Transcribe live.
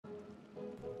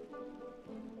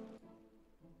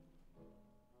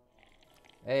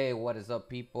Hey, what is up,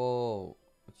 people?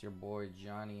 It's your boy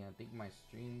Johnny. I think my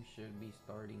stream should be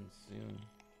starting soon.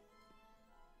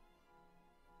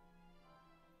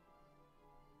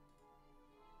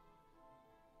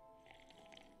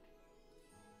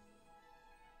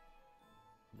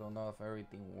 Don't know if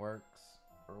everything works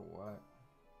or what.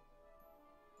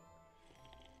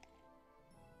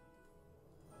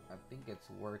 I think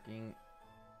it's working.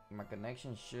 My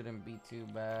connection shouldn't be too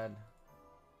bad.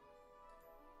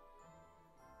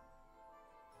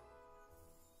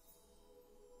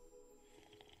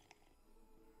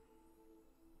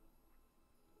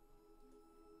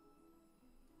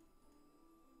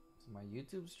 Is my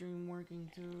YouTube stream working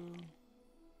too?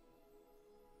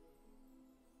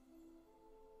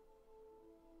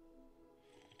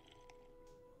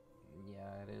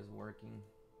 Yeah, it is working.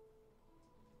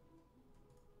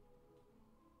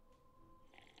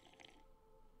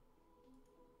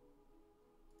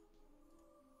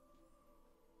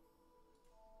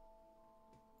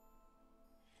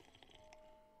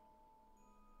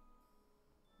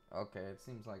 Okay, it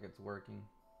seems like it's working.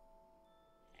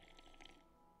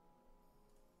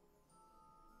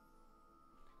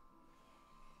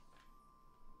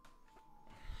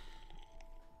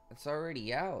 It's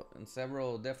already out in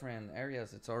several different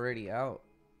areas. It's already out.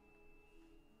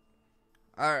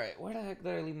 Alright, where the heck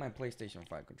did I leave my PlayStation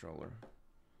 5 controller?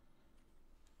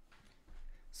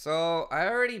 So, I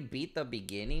already beat the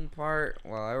beginning part.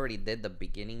 Well, I already did the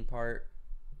beginning part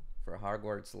for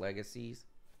Hogwarts Legacies.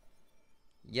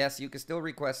 Yes, you can still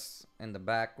request in the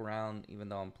background even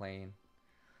though I'm playing.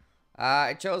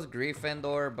 I chose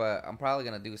Gryffindor, but I'm probably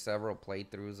going to do several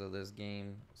playthroughs of this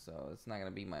game. So, it's not going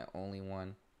to be my only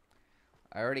one.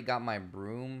 I already got my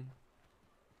broom.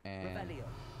 And I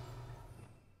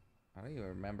don't even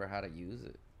remember how to use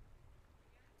it.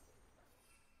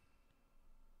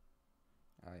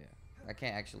 Oh, yeah. I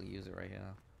can't actually use it right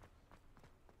now.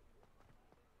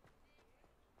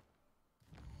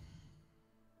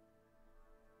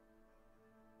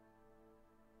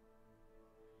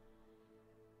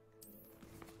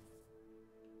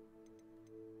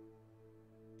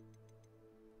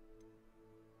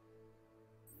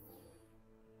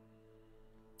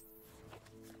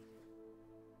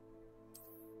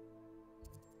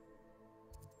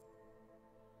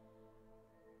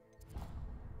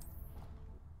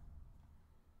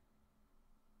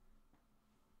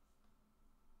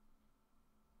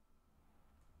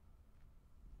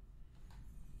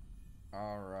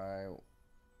 Alright.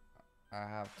 I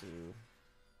have to...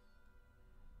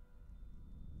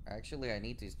 Actually, I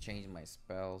need to change my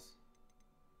spells.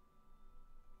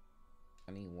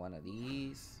 I need one of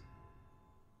these.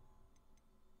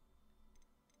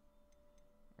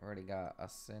 Already got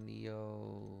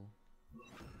Ascendio.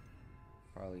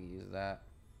 Probably use that.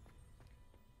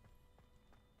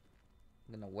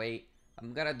 I'm gonna wait.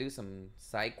 I'm gonna do some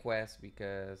side quests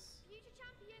because...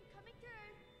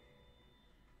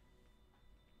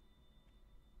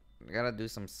 I gotta do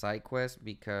some side quests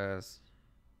because...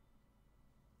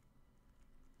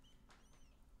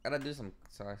 Gotta do some...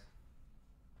 Sorry.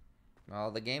 Well,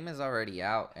 the game is already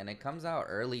out, and it comes out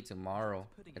early tomorrow.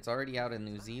 It's already out in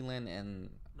New Zealand,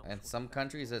 and some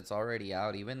countries it's already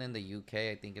out. Even in the UK,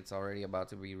 I think it's already about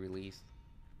to be released.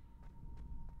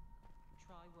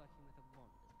 Try working with a wand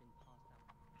that's been passed down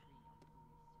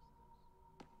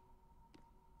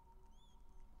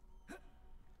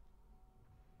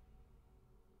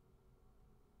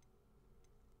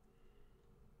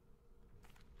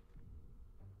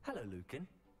from Hello, Lucan.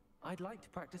 I'd like to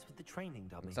practice with the training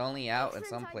dummy. It's only out in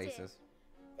Excellent some idea. places.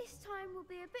 This time will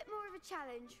be a bit more of a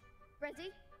challenge.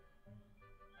 Ready?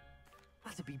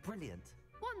 That'd be brilliant.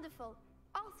 Wonderful.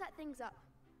 I'll set things up.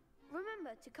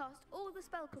 Remember to cast all the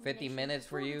spell 50 combinations minutes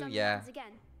for before the you? dummy Yeah. lands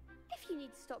again. If you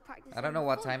need to stop practicing, I don't know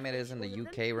what before you time it is in the finish all of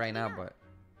UK them, right let now, me know. but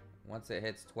once it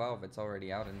hits 12, it's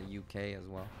already out in the UK as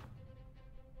well.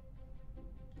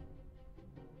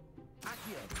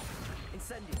 Accio.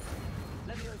 Incendio.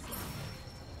 Leviosa.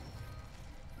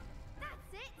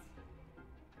 That's it.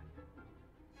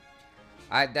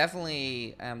 I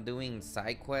definitely am doing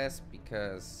side quests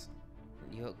because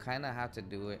you kind of have to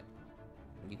do it.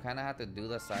 You kind of have to do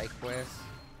the side quests.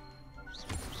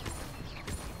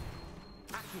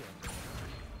 Accio.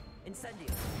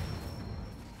 Incendio.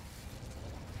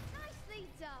 Nicely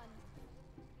done.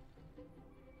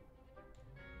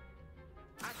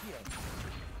 Accio.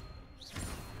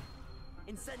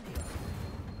 Incendio.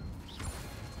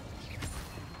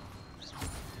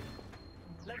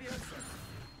 Leviosa.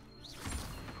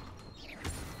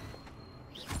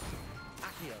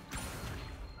 Accio.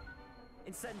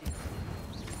 Incendio.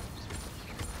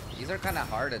 These are kind of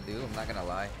hard to do, I'm not gonna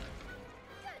lie.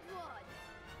 Good one.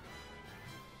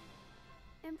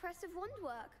 impressive wand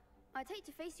work. I'd hate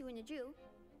to face you in a duel.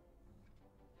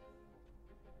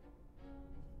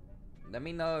 Let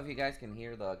me know if you guys can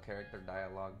hear the character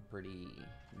dialogue pretty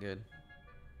good.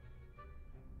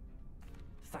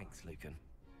 Thanks, Lucan.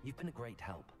 You've been a great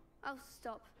help. Oh,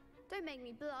 stop. Don't make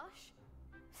me blush.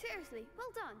 Seriously,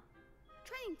 well done.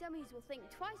 Training dummies will think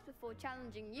twice before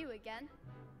challenging you again.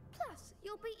 Plus,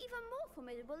 you'll be even more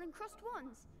formidable in crossed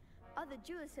wands. Other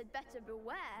duelists had better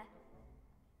beware.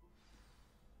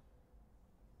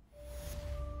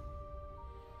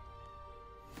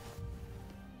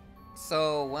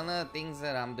 So one of the things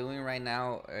that I'm doing right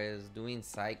now is doing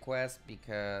side quests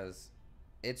because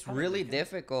it's Hello, really Lucan.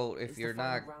 difficult if Is the you're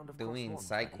final not round of doing crossed wands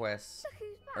side ready? quests Look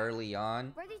who's back. early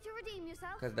on, Ready to redeem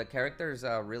yourself? because the characters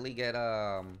really get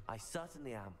I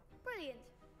certainly am. Brilliant.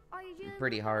 Are you dealing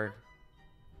pretty with hard.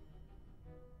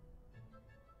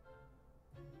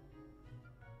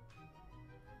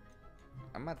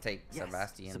 I'm gonna take Yes,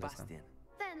 Sebastian this time. Sebastian.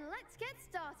 Then let's get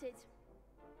started.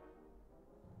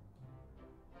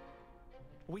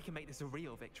 We can make this a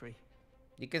real victory.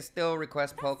 You can still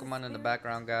request Pokemon in the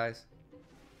background, guys.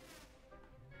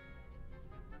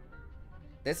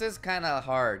 This is kind of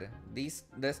hard. This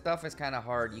stuff is kind of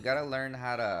hard. You gotta learn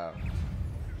how to.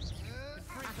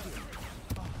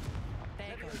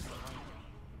 There goes.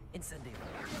 Incendio.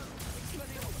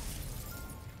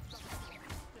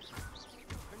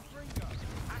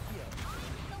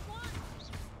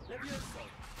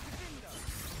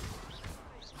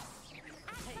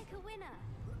 Act like a winner.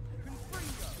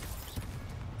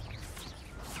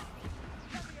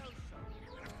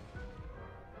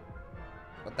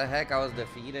 What the heck? I was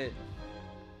defeated.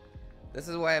 This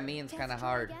is what I mean. It's Care kind to of try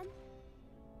hard. again?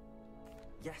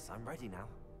 Yes, I'm ready now.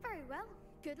 Very well.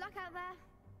 Good luck out there.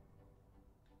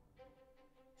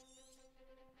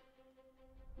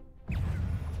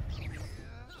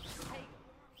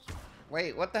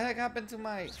 Wait, what the heck happened to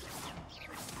my?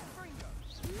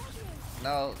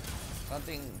 No,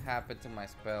 something happened to my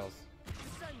spells.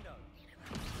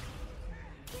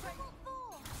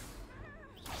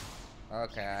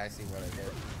 Okay, I see what I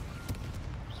did.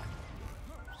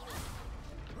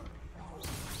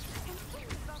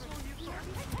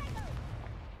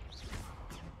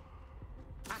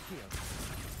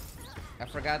 I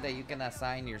forgot that you can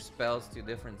assign your spells to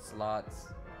different slots.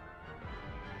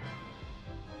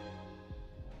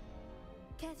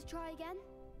 Care to try again?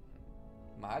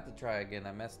 I have to try again.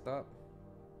 I messed up.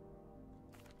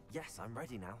 Yes, I'm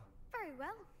ready now. Very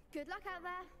well. Good luck out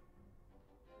there.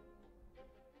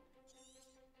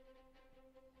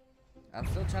 I'm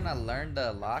still trying to learn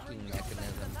the locking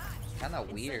mechanism. Kind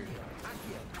of weird.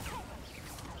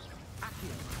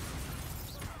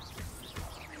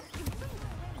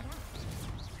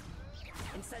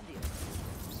 Incendio.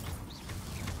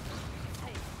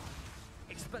 Hey.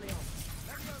 Expelliarmus.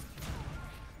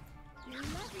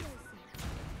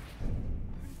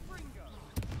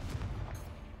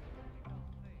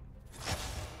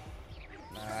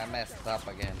 Nah, I messed up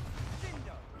again.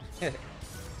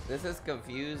 This is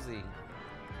confusing.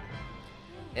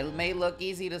 It may look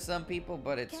easy to some people,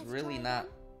 but it's Care to really try not.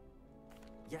 again?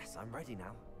 Yes, I'm ready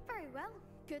now. Very well.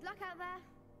 Good luck out there.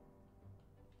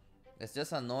 It's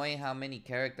just annoying how many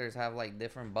characters have like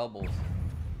different bubbles.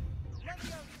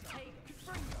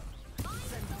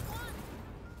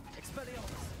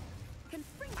 Expelliarmus.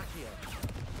 Confringo. Accio.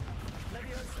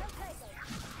 Leviosa.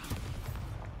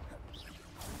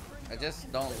 I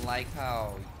just don't like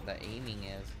how the aiming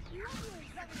is.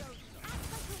 Act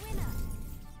like a winner.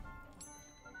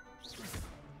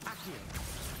 Accio.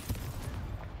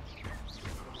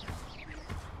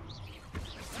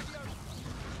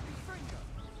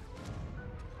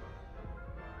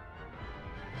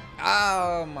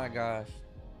 Oh my gosh.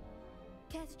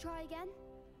 Care to try again?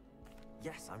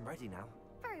 Yes, I'm ready now.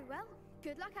 Very well.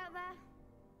 Good luck out there.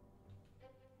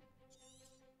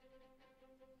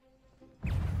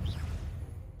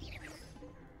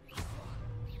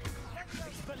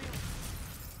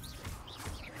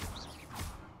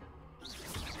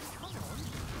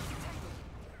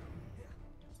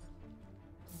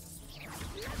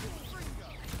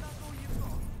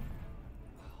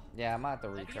 Yeah, I'm gonna have to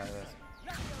retry this.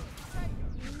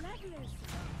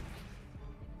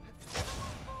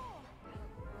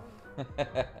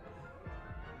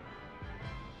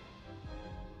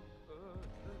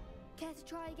 Care to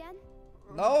try again?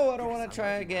 No, I don't Yes, want I'm to try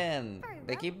ready now. again. Very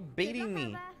They well. keep Good beating luck out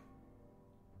me. there.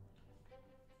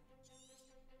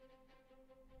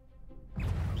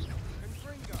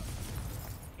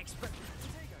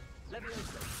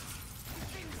 Leviosa.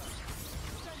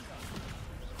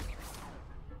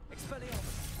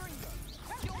 Expelliarmus.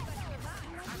 Accio.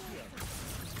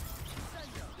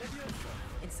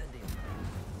 Leviosa.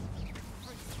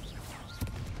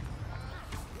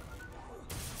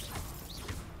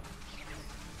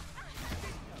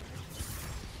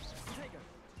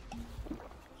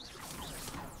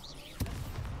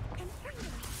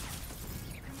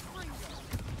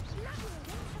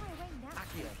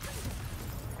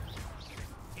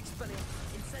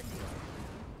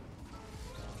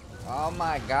 Oh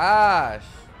my gosh.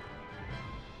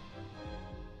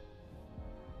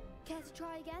 Care to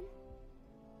try again?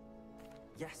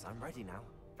 Yes, I'm ready now.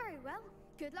 Very well.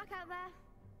 Good luck out there.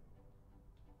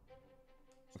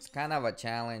 It's kind of a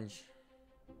challenge.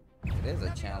 It is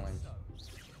a challenge.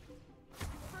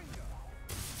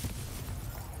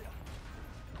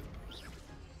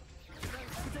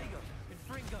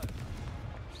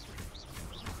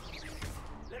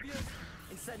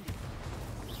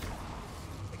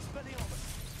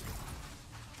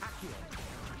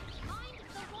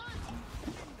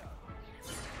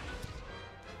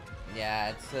 Yeah,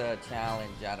 it's a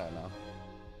challenge. I don't know.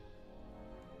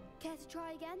 Care to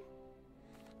try again?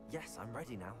 Yes, I'm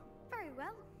ready now. Very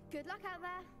well. Good luck out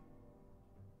there.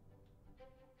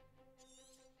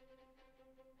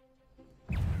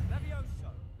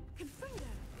 Levioso! Confringo!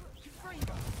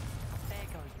 Confringo! There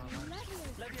goes my way.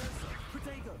 Levioso! Levioso!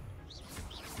 Protego!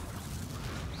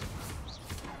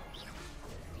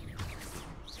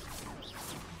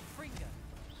 Fringer.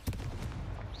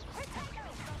 Protego!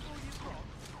 That's all you've got?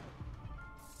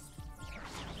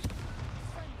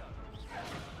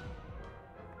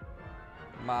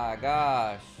 My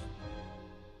gosh.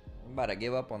 I'm about to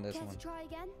give up on this Care one. to try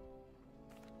again?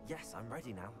 Yes, I'm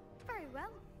ready now. Very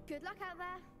well. Good luck out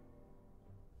there.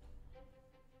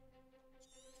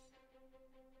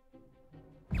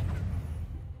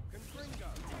 Confringo!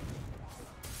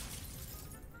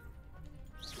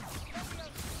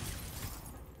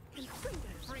 Confringo!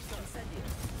 Fringo! Incendio!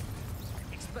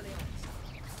 Expelliarmus!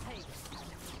 Hey!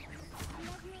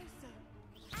 Levioso!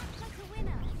 Act like a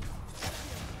winner!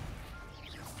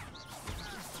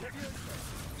 Levioso!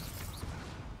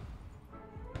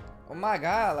 Oh my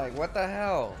god, like what the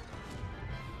hell?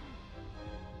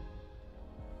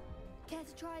 Care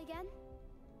to try again?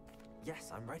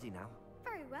 Yes, I'm ready now.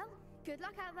 Very well. Good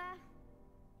luck out there.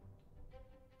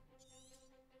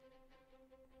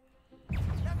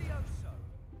 Levioso!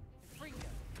 Fringo!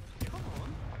 Come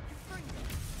on! Fringo!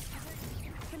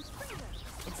 Confringo!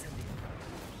 Incendio!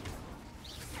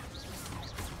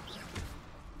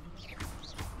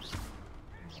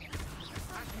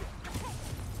 Accio!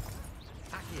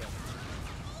 Accio!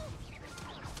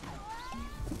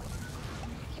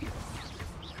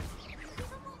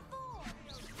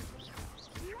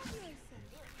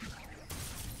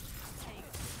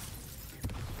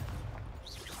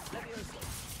 Levioso!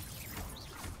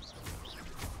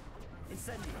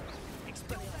 Incendio!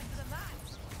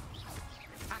 Expelliarmus!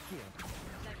 Accio!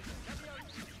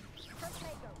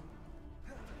 Protego!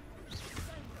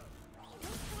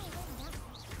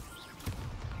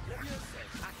 Levioso!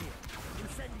 Accio!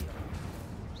 Incendio!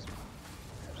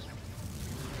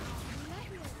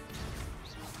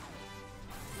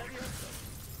 Levioso!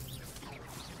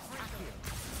 Accio!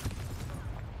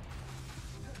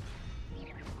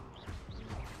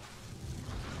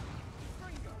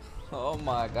 Oh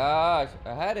my gosh.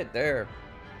 I had it there.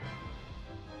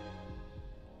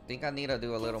 Think I need to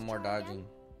do a little more dodging.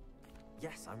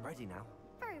 Yes, I'm ready now.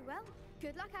 Very well.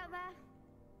 Good luck out there.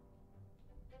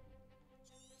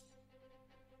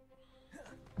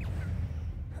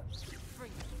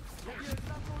 Levioso,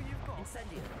 that's all you've got.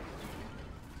 Incendio!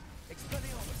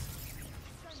 Expelliarmus!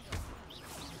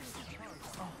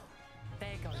 Oh,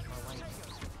 there goes my way.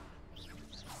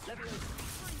 Levioso!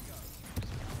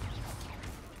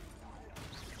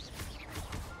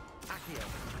 Accio!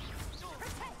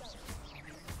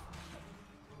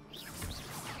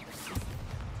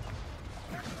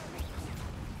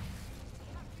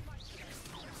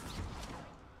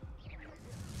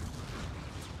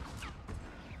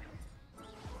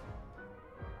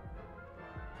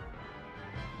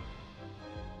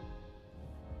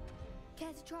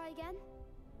 Care to try again?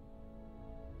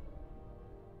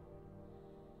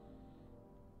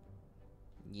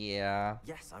 Yeah.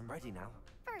 Yes, I'm ready now.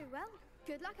 Very well.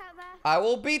 Good luck out there. I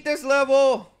will beat this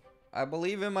level. I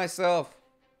believe in myself.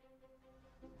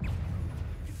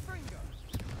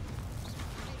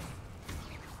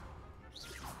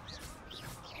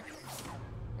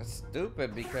 It's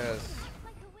stupid because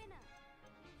Like a winner.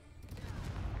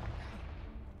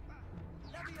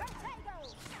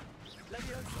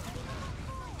 Levioso!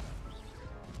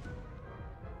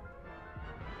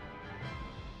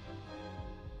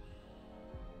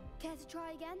 Care to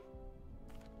try again?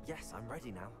 Yes, I'm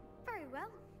ready now. Very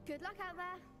well. Good luck out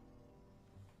there.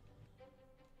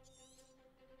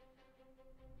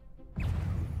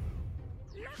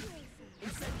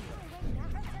 Incendio!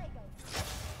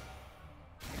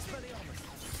 Expelliarmus!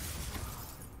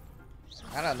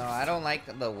 I don't know. I don't like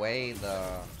the way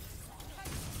the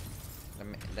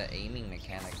aiming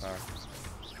mechanics are.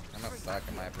 Kind of suck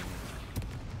in my opinion.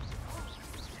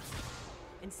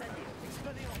 Incendio!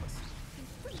 Expelliarmus!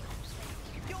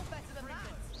 You're better than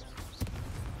that!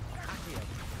 Accio.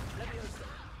 Leviosa.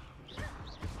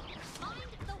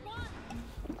 Mind the one!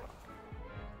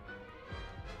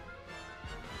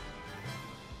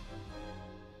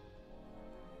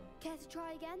 Care to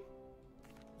try again?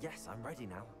 Yes, I'm ready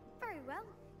now. Very well.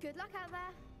 Good luck out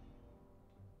there.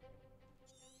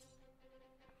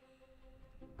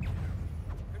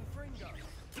 Confringo.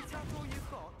 Is that all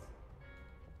you've got?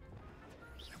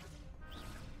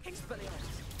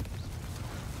 Expelliarmus.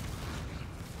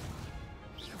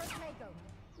 Protego.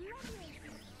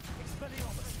 Leviosa.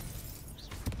 Expelliarmus.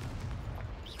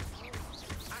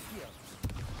 Accio.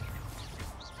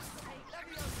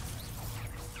 Leviosa.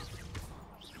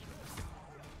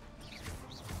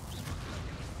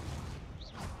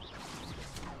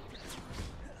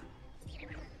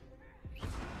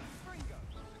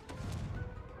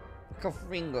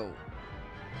 Confringo.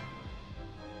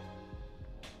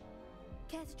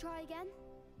 Care to try again?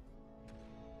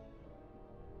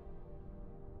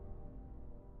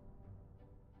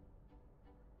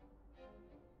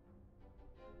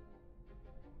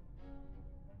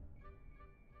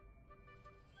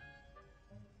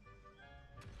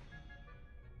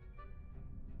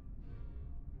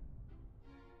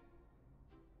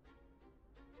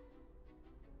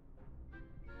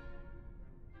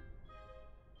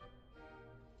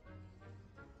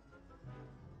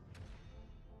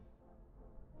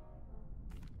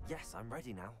 Yes, I'm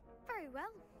ready now. Very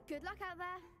well. Good luck out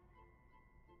there.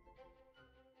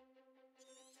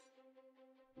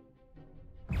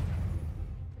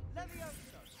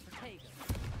 Leviosa. Protego.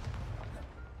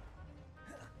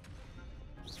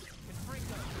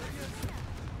 Confringo. Leviosa.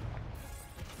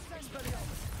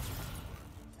 Expelliarmus.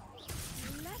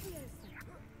 Leviosa.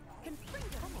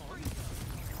 Confringo. Come on.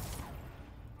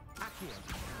 Accio.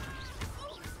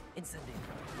 Incendio.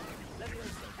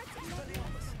 Leviosa.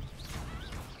 Expelliarmus.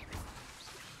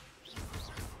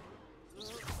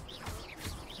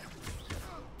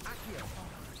 Accio.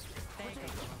 There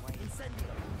goes my weight.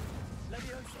 Incendio.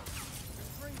 Leviosa.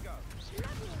 Confringo.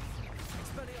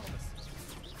 Expelliarmus.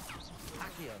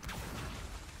 Accio.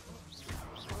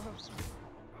 Protego.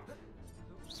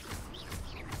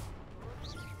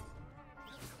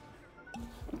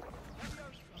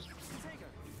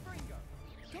 Confringo.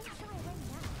 Don't shy away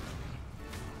now.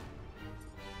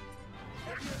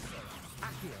 Leviosa.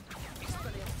 Accio.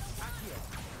 Expelliarmus. Accio.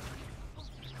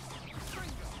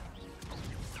 Confringo.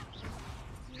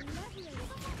 Leviosa.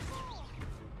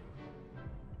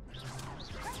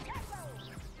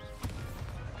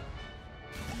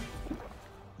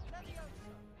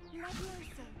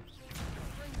 Leviosa.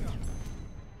 Confringo.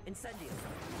 Incendio.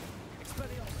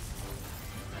 Expelliarmus.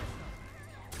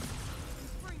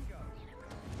 Confringo.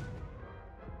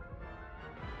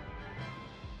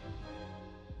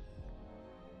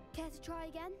 Care to try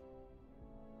again?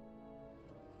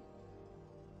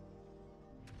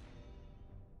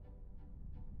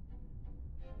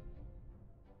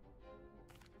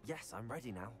 Yes, I'm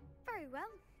ready now. Very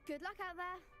well. Good luck out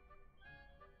there.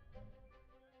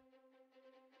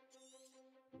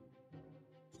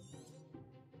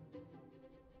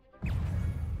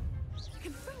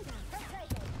 Confringo.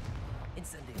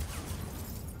 Incendio.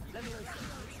 Leviosa.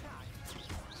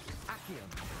 Accio.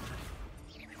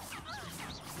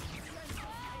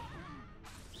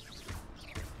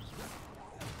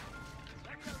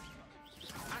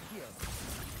 Accio.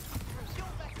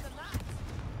 You're better than that.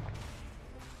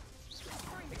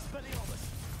 Expelliarmus.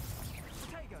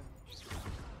 Protego.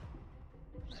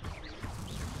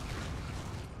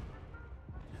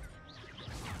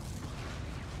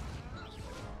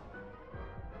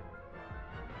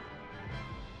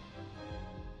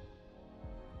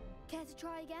 Care to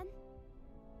try again?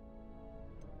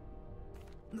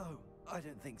 No, I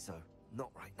don't think so.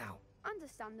 Not right now.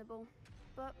 Understandable.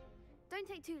 But don't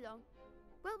take too long.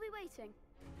 We'll be waiting.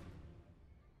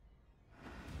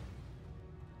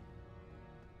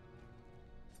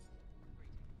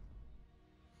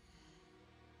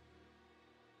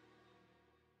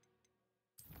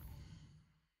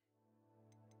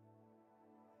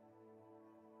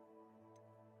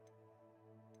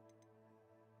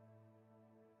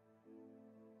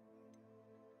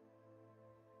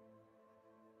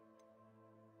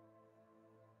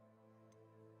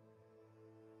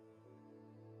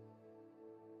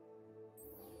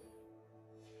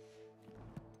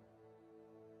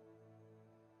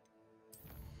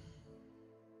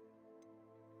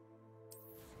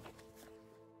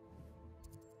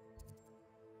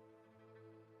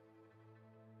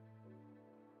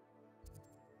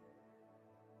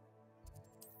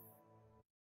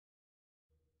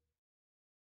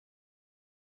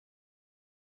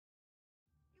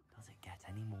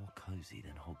 get any more cozy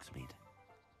than Hogsmeade.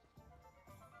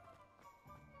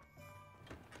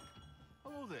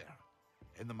 Hello there.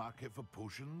 In the market for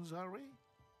potions, are we?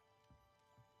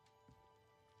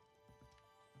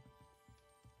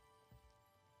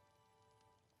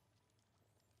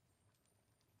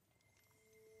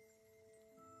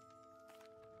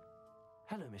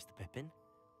 Hello, Mr. Pippin.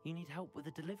 You need help with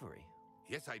a delivery?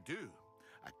 Yes, I do.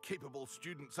 A capable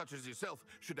student such as yourself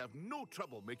should have no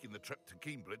trouble making the trip to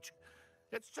Cambridge.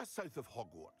 It's just south of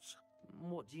Hogwarts.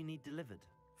 What do you need delivered?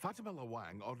 Fatima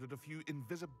Lawang ordered a few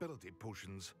invisibility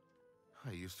potions.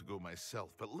 I used to go myself,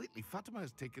 but lately Fatima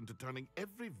has taken to turning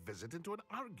every visit into an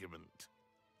argument.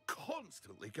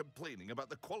 Constantly complaining about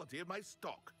the quality of my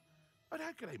stock. But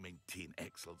how can I maintain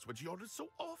excellence when she orders so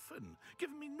often,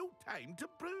 giving me no time to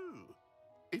brew?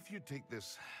 If you take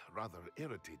this rather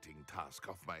irritating task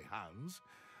off my hands,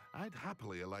 I'd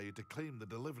happily allow you to claim the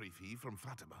delivery fee from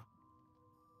Fatima.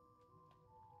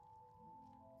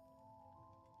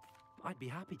 I'd be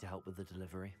happy to help with the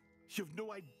delivery. You've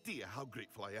no idea how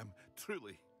grateful I am,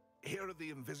 truly. Here are the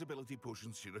invisibility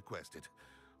potions she requested.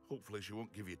 Hopefully she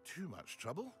won't give you too much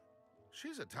trouble.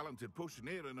 She's a talented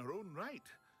potioneer in her own right.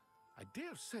 I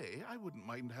dare say I wouldn't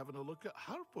mind having a look at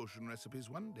her potion recipes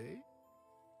one day.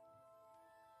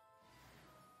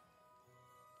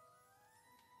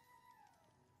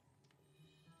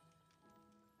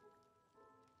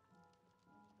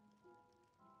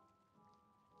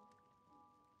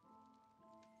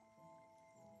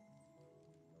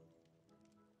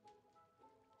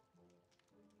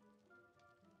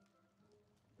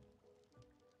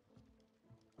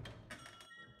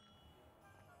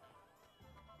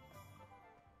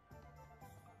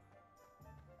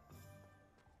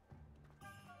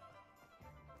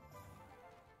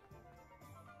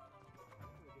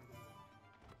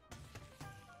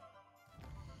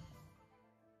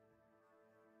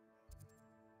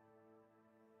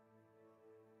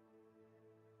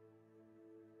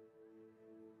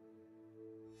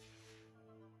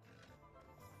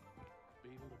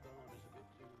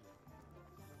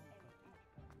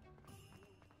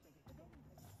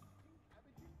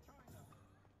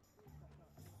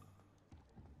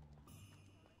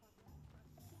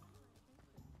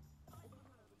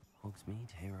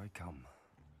 Hogsmeade, here I come.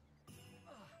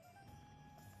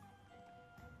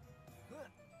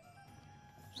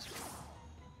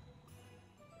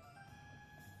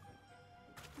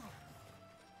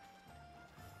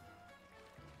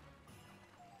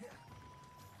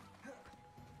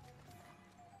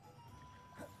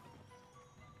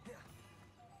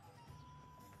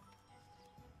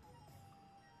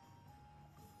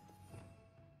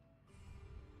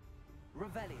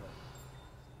 Revelio.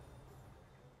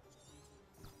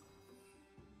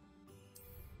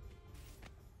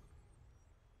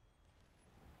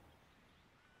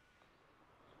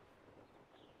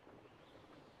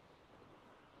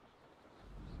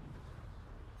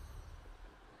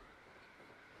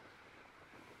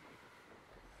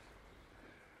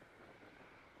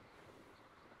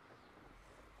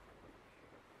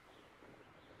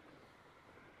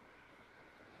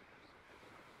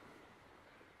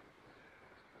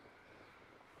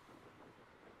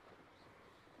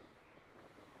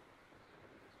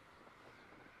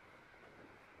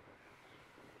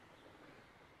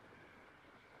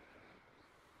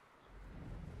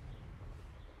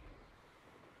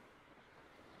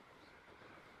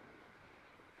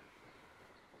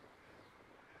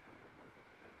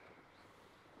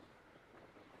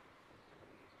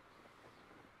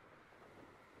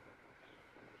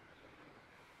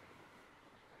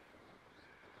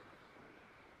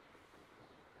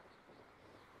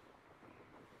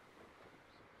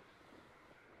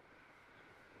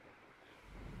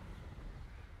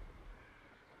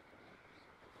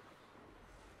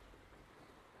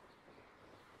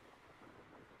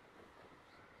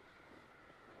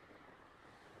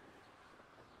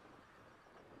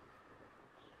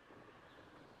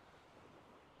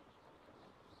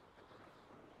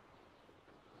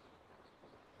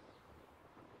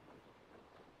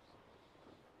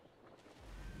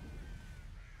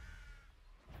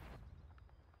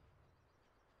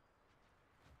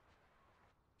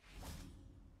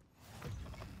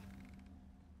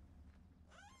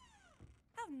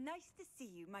 How nice to see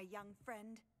you, my young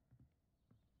friend.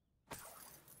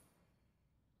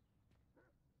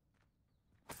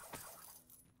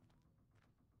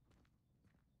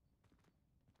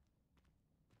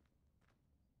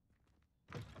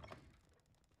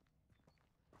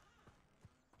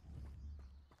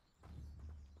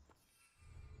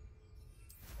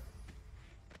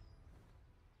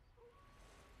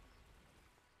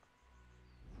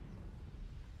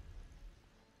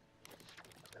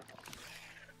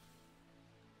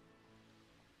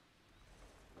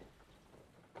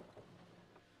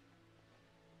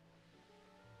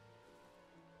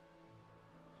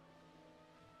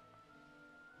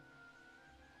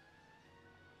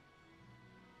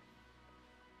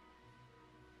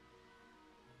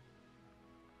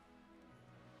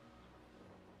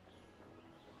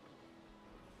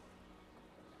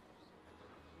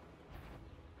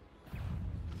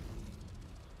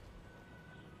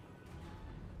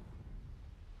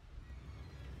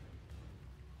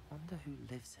 wonder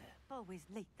who lives here. Always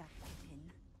late, that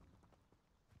Pippin.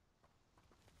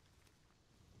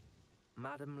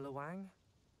 Madame Luang?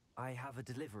 I have a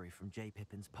delivery from J.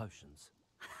 Pippin's potions.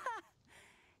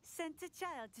 Sent a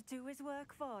child to do his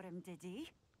work for him, did he?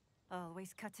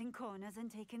 Always cutting corners and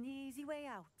taking the easy way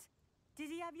out. Did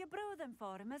he have you brew them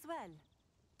for him as well?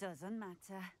 Doesn't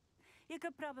matter. You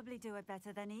could probably do it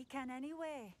better than he can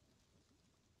anyway.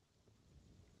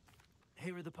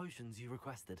 Here are the potions you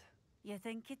requested. You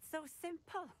think it's so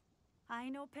simple? I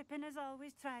know Pippin is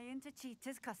always trying to cheat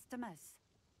his customers.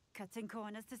 Cutting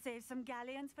corners to save some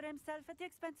galleons for himself at the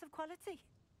expense of quality.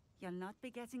 You'll not be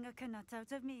getting a canut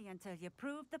out of me until you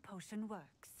prove the potion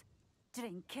works.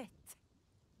 Drink it.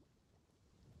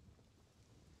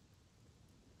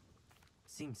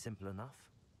 Seems simple enough.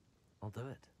 I'll do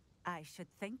it. I should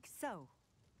think so.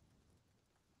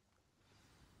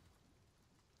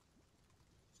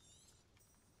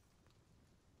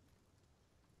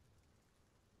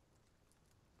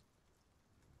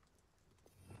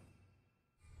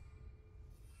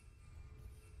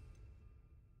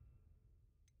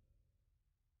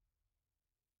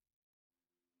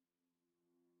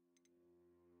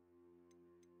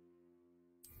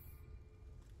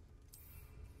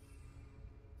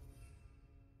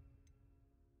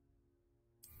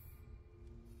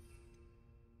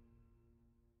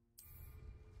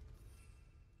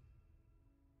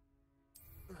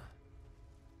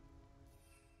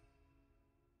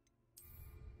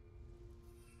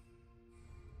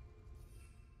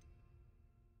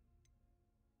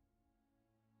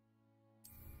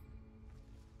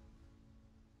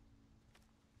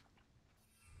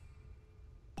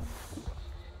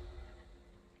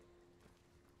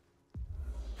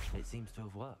 It seems to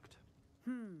have worked.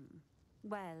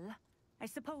 Well, I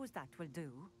suppose that will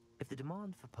do. If the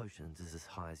demand for potions is as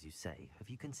high as you say, have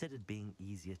you considered being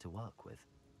easier to work with?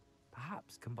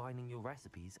 Perhaps combining your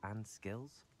recipes and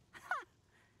skills?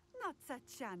 Not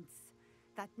a chance.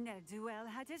 That ne'er-do-well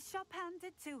had his shop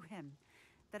handed to him.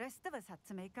 The rest of us had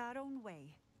to make our own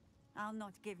way. I'll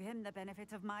not give him the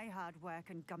benefit of my hard work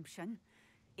and gumption.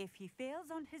 If he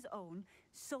fails on his own,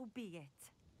 so be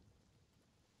it.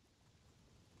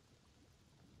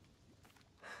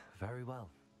 Very well.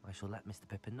 I shall let Mr.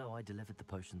 Pippin know I delivered the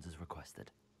potions as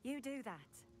requested. You do that.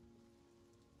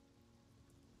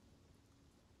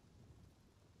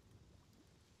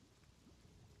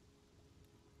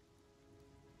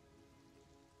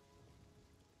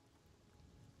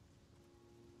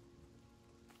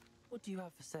 What do you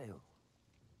have for sale?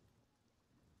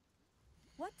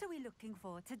 What are we looking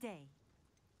for today?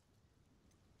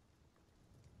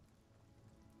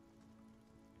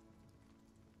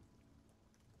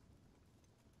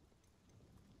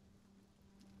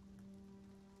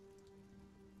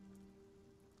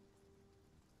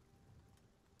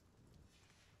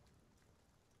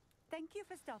 Thank you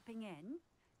for stopping in.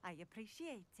 I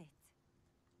appreciate it.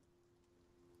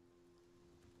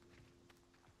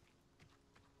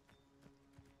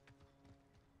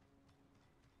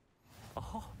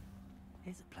 Oh,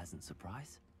 here's a pleasant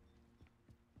surprise.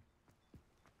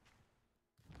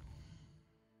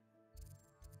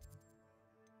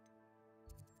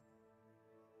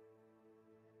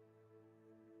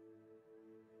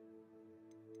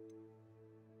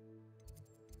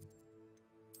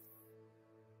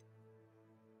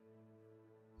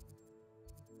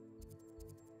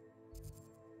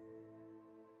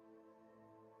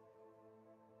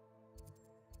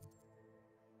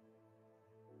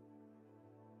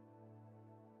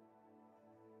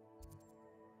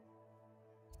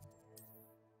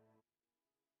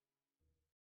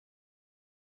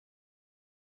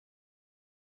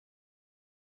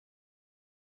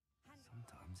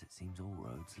 Sometimes it seems all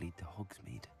roads lead to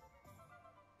Hogsmeade.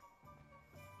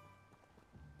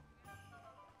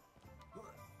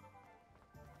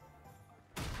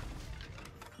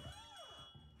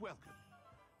 Welcome.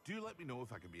 Do let me know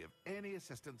if I can be of any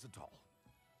assistance at all.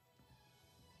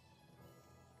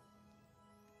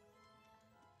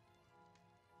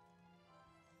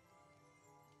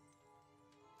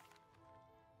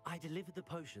 I delivered the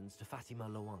potions to Fatima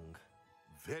Luang.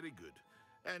 Very good.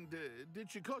 And did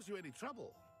she cause you any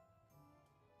trouble?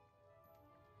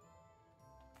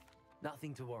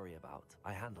 Nothing to worry about.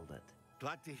 I handled it.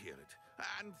 Glad to hear it.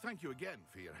 And thank you again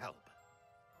for your help.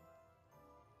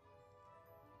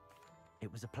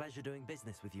 It was a pleasure doing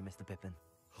business with you, Mr. Pippin.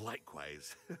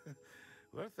 Likewise.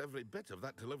 Worth every bit of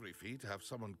that delivery fee to have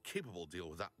someone capable deal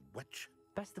with that witch.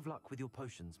 Best of luck with your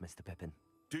potions, Mr. Pippin.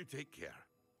 Do take care.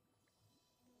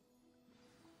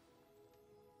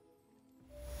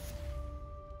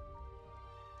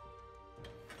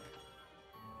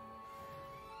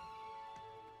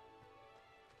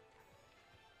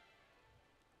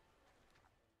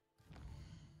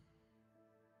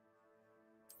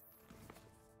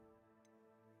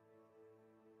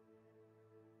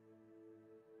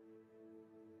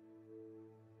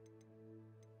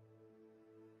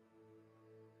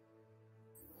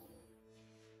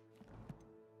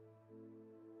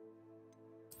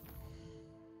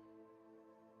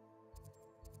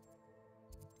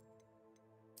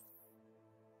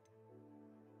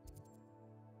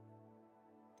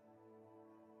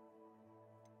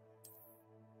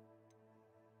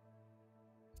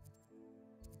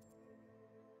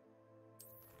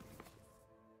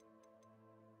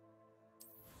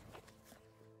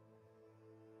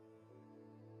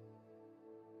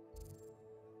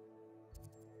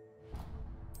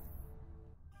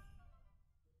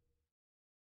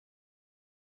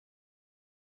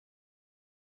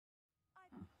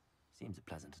 Seems a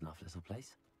pleasant enough little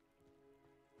place.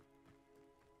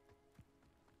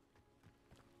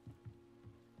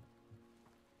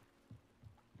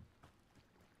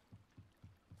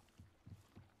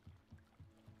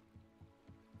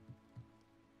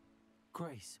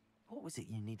 Grace, what was it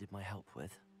you needed my help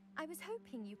with? I was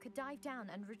hoping you could dive down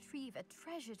and retrieve a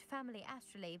treasured family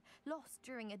astrolabe lost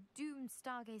during a doomed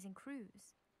stargazing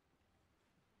cruise.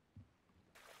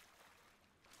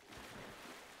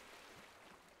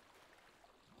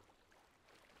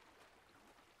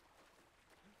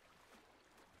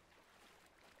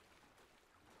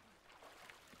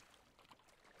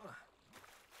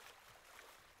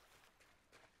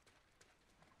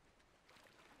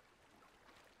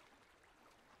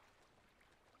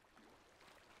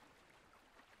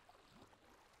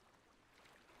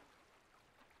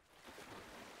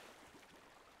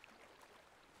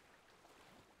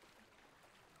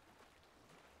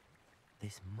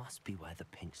 This must be where the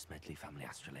Pinch Smedley family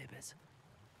astrolabe is.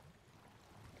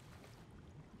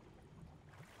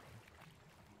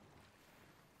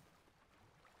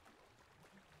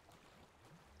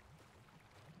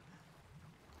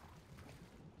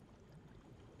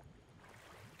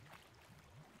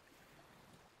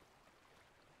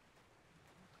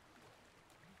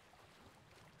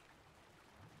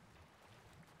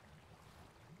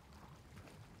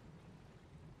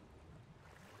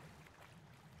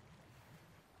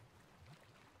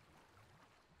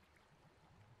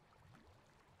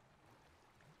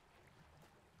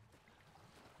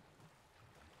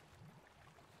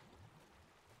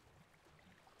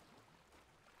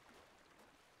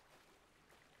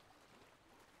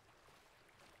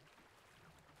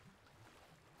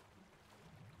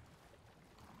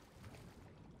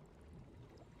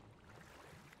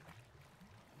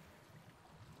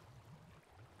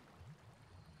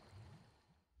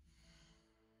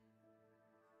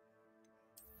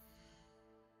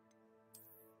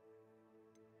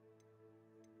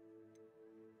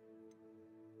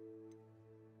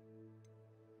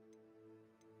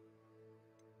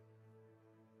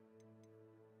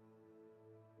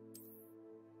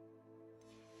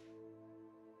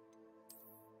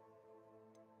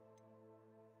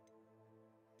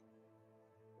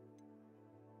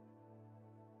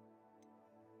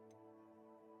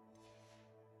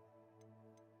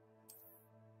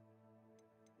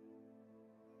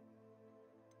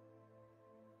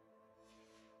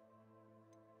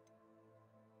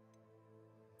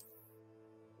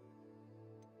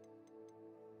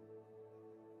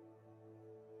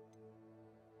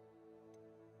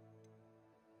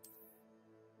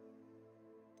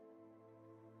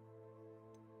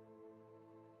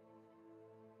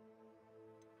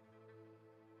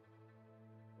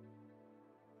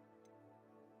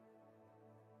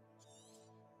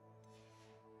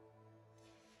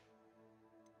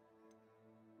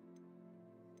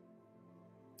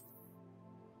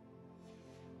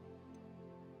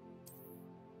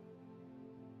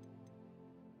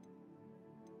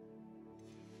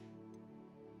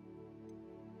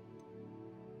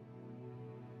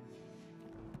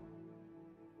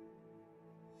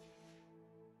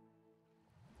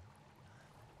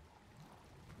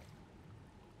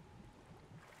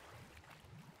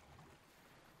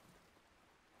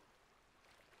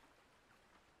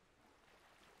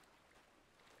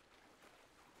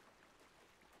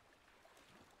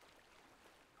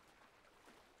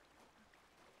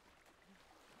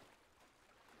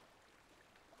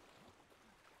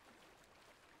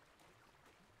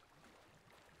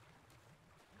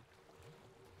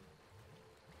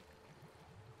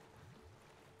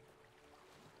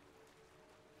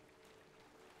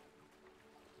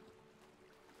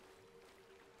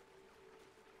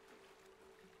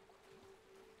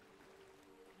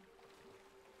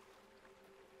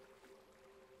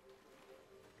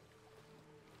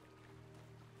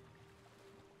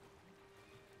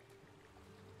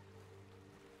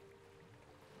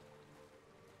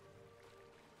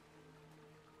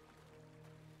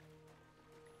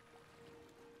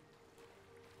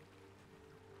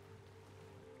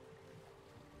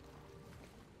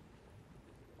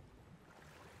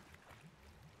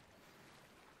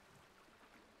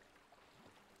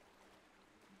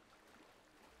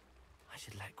 I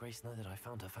should let Grace know that I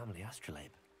found her family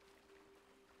astrolabe.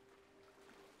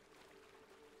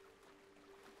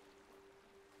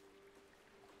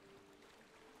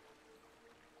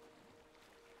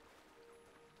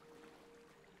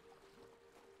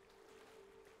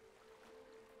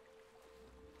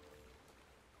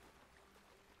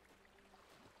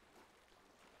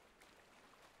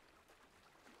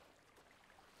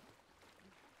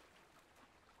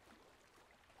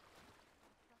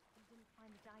 Trust you didn't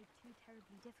find the dive too too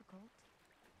terribly difficult.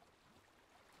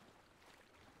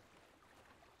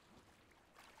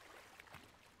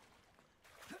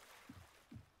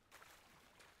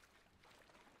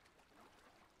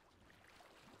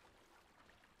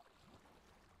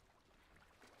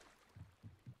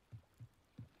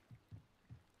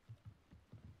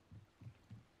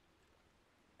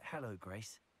 Hello,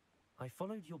 Grace. I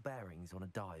followed your bearings on a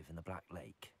dive in the Black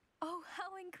Lake. Oh,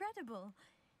 how incredible!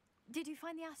 Did you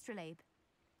find the astrolabe?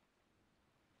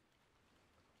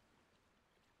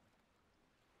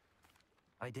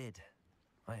 I did.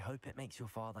 I hope it makes your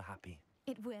father happy.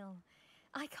 It will.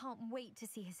 I can't wait to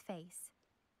see his face.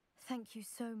 Thank you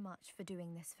so much for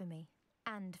doing this for me,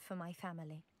 and for my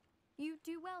family. You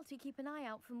do well to keep an eye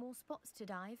out for more spots to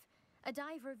dive. A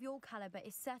diver of your caliber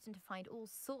is certain to find all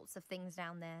sorts of things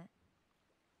down there.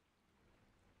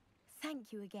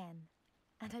 Thank you again.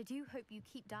 And I do hope you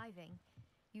keep diving.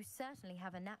 You certainly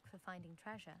have a knack for finding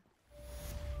treasure.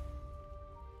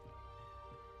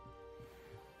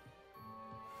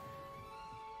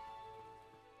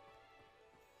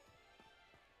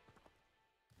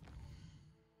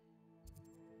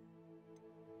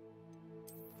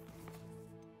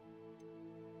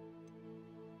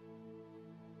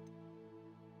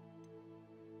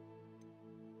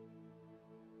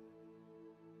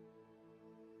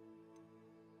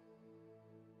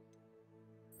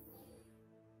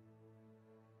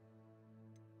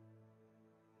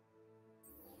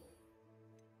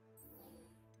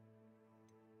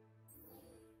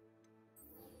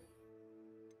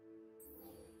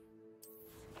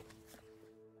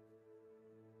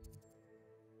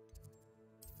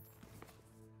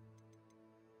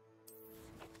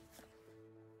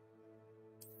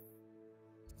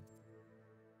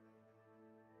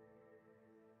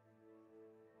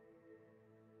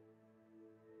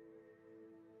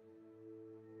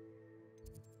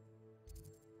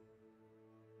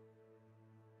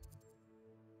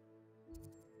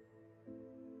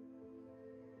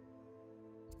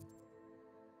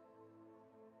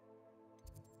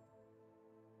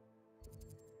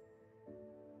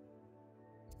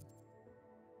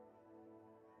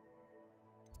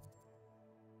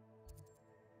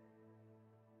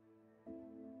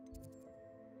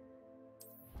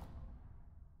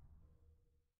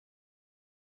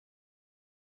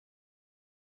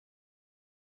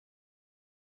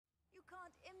 You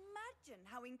can't imagine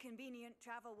how inconvenient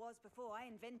travel was before I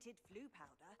invented flu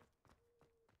powder.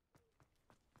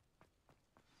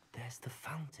 There's the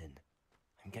fountain.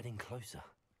 I'm getting closer.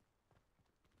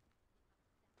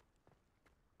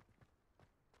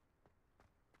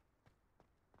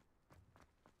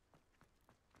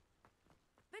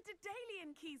 The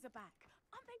Daedalian keys are back.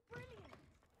 Aren't they brilliant?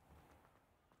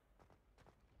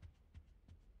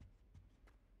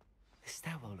 This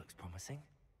stairwell looks promising.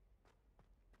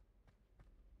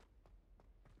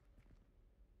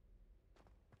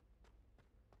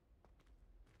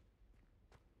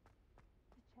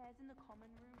 The chairs in the common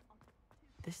room are...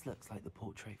 This looks like the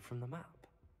portrait from the map.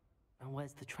 Now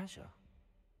where's the treasure?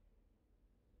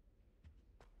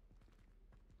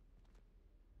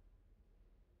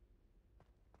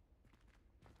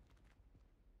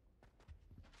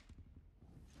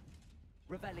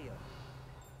 Revelio.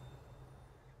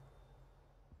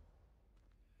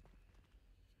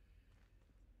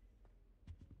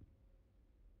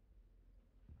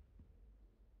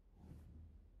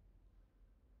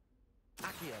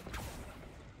 Accio.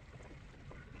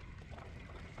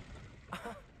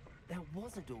 There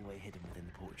was a doorway hidden within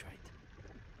the portrait.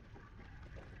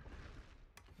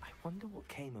 I wonder what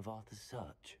came of Arthur's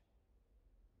search.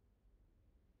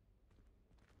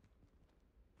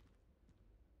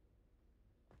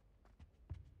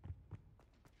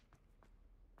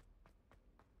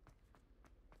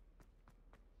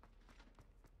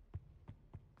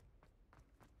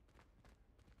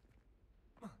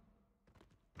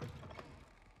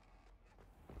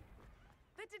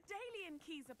 The Daedalian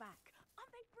keys are back.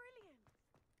 Aren't they brilliant?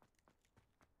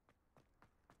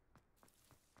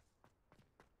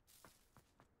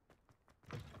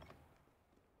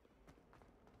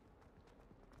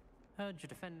 Heard you're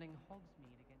defending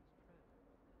Hogsmeade against Trevor.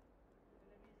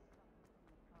 There is something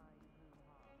to try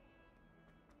hoo-ha.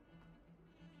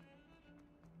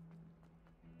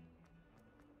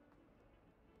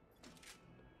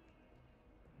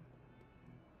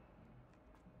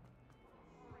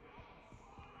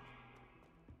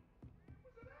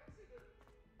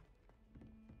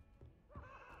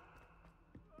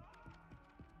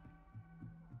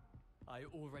 I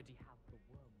already have the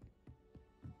worm.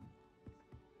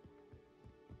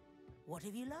 What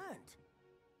have you learned?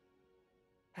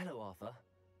 Hello, Arthur.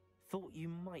 Thought you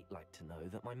might like to know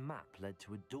that my map led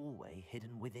to a doorway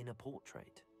hidden within a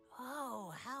portrait.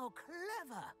 Oh, how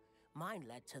clever! Mine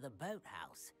led to the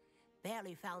boathouse.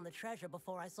 Barely found the treasure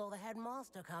before I saw the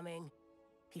headmaster coming.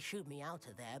 He shooed me out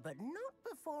of there, but not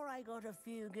before I got a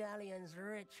few galleons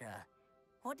richer.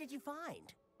 What did you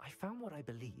find? I found what I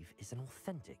believe is an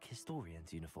authentic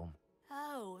historian's uniform.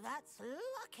 Oh, that's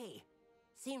lucky.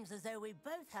 Seems as though we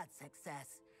both had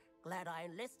success. Glad I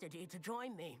enlisted you to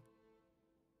join me.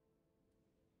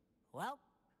 Well,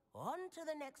 on to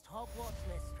the next Hogwarts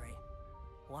mystery.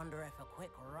 Wonder if a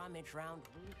quick rummage round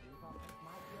Weasley's office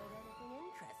might yield anything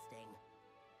interesting.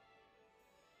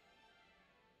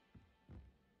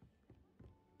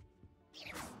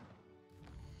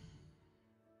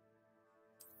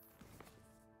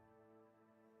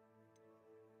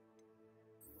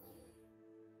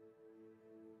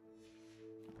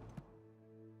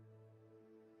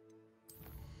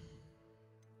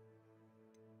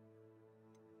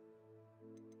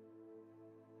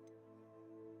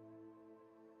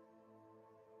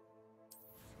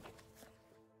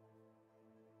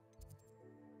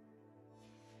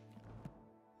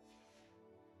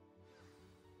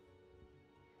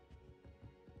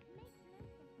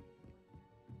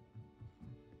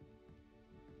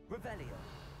 Revelio.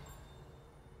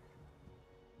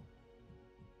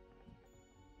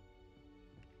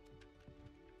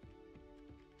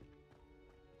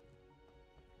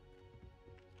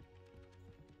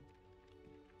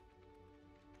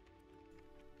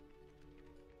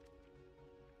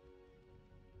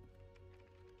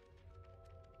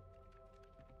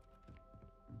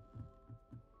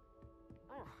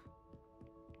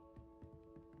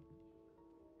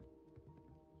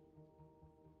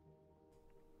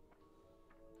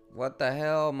 What the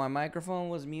hell? My microphone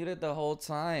was muted the whole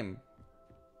time.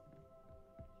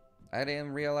 I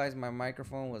didn't realize my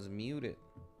microphone was muted.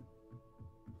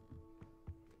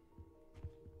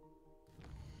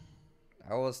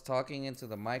 I was talking into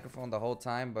the microphone the whole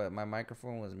time, but my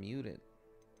microphone was muted.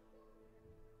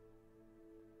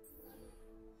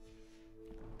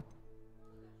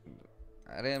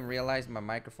 I didn't realize my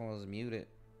microphone was muted.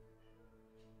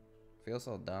 Feel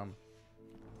so dumb.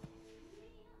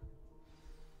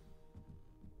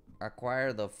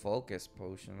 Acquire the focus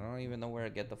potion. I don't even know where I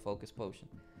get the focus potion.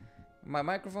 My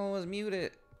microphone was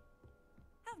muted.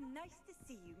 How nice to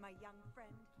see you, my young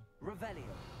friend. Revelio.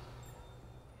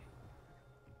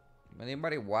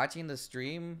 Anybody watching the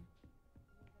stream?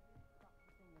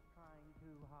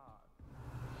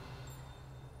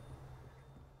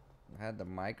 I had the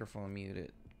microphone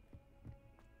muted.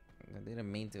 I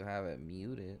didn't mean to have it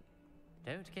muted.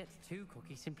 Don't get too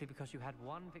cocky simply because you had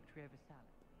one victory over Sally.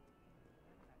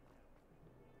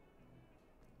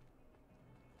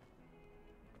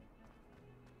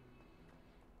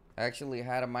 I actually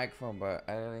had a microphone, but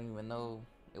I didn't even know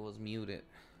it was muted.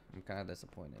 I'm kind of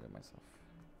disappointed in myself.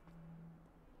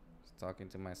 I was talking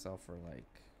to myself for like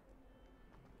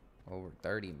over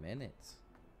 30 minutes.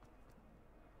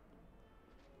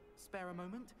 Spare a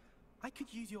moment? I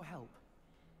could use your help.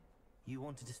 You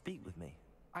wanted to speak with me?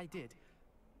 I did.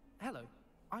 Hello,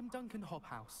 I'm Duncan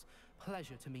Hobhouse.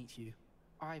 Pleasure to meet you.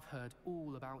 I've heard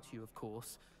all about you, of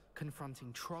course,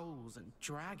 confronting trolls and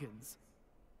dragons.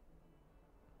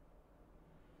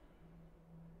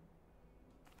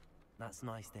 That's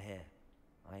nice to hear.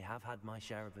 I have had my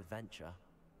share of adventure.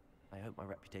 I hope my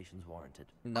reputation's warranted.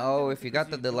 No, if you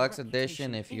got the deluxe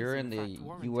edition, if you're in the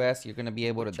US, you're gonna be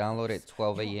able to download it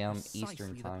 12 a.m.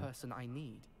 Eastern time. The person I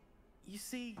need. You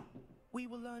see, we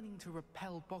were learning to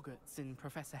repel boggarts in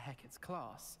Professor Hecat's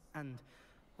class, and,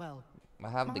 well, I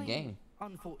have the game.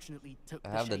 Unfortunately, took I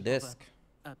have the shape of disc.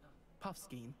 a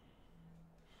puffskein.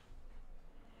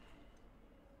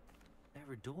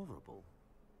 They're adorable.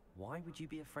 Why would you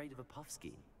be afraid of a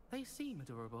puffskein? They seem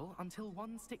adorable until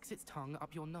one sticks its tongue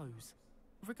up your nose.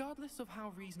 Regardless of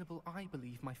how reasonable I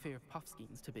believe my fear of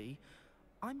puffskeins to be,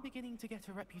 I'm beginning to get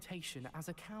a reputation as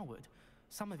a coward.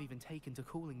 Some have even taken to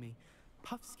calling me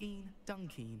Puffskein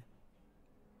Dunkeen.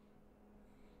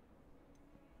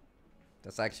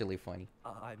 That's actually funny.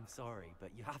 I'm sorry, but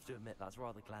you have to admit that's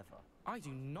rather clever. I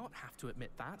do not have to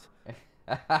admit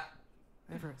that.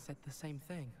 Everett said the same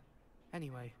thing.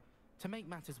 Anyway, to make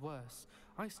matters worse,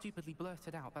 I stupidly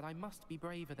blurted out that I must be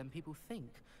braver than people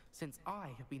think, since I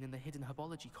have been in the hidden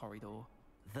herbology corridor.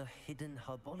 The hidden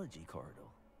herbology corridor?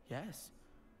 Yes.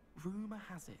 Rumor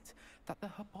has it that the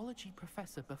herbology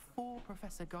professor before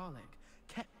Professor Garlic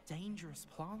kept dangerous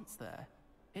plants there.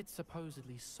 It's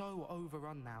supposedly so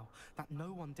overrun now that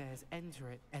no one dares enter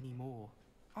it anymore.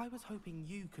 I was hoping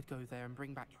you could go there and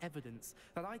bring back evidence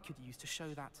that I could use to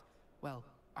show that, well,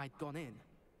 I'd gone in.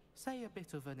 Say a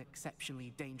bit of an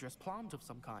exceptionally dangerous plant of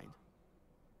some kind.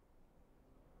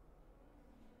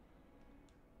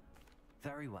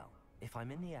 Very well. If I'm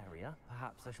in the area,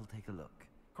 perhaps I shall take a look.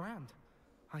 Grand.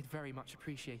 I'd very much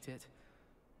appreciate it.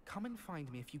 Come and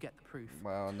find me if you get the proof.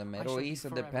 Well, in the I Middle shall be East, it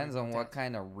forever depends in on your what debt.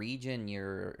 kind of region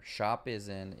your shop is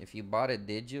in. If you bought it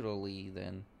digitally,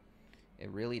 then it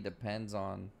really depends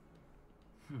on.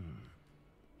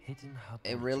 Hidden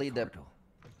It herbology really corridor.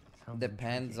 Sounds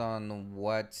depends intriguing. on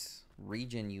what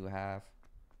region you have.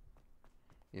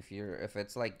 If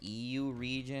it's like EU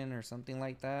region or something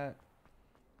like that,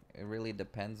 it really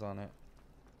depends on it.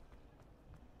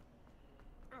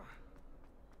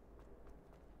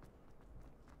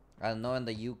 I know in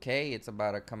the UK it's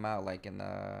about to come out like in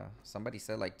somebody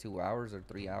said like 2 hours or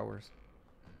 3 hours.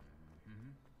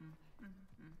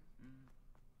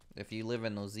 If you live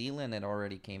in New Zealand, it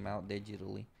already came out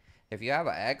digitally. If you have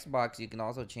an Xbox, you can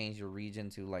also change your region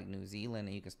to like New Zealand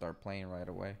and you can start playing right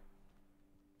away.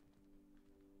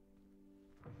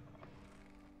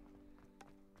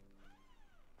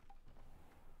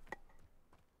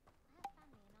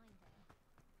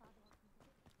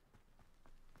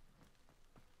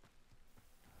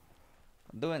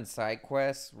 I'm doing side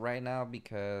quests right now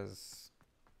because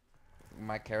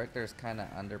my character is kind of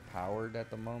underpowered at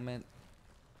the moment.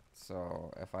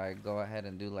 So if I go ahead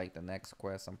and do like the next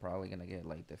quest, I'm probably gonna get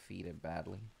like defeated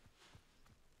badly.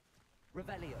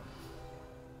 Revelio.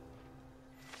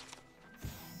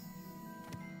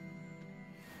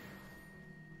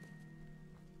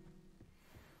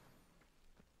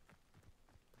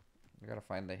 I gotta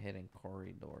find the hidden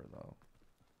corridor though.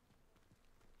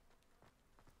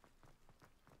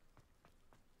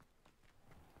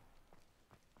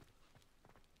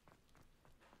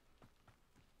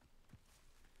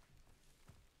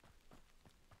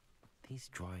 These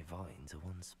dry vines are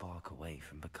one spark away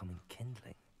from becoming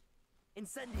kindling.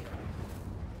 Incendio.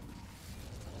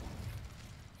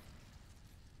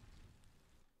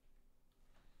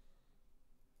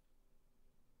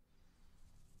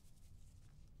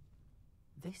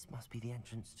 This must be the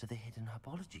entrance to the hidden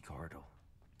herbology corridor.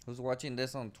 Who's watching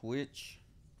this on Twitch?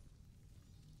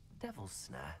 Devil's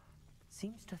Snare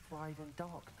seems to thrive in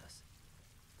darkness.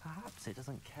 Perhaps it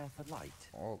doesn't care for light.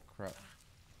 Oh crap.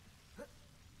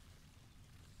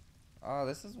 Oh,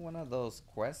 this is one of those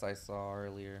quests I saw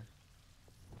earlier.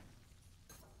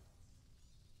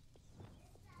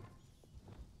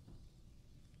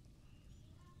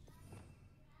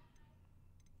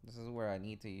 This is where I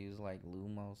need to use like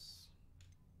Lumos.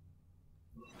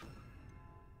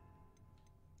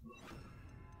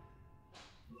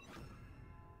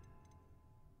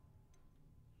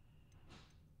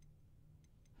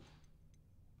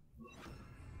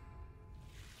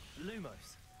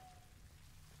 Lumos.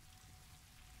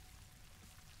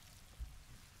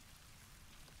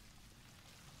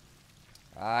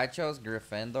 I chose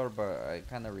Gryffindor, but I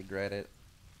kind of regret it.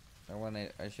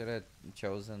 I should have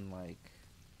chosen like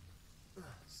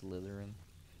Slytherin.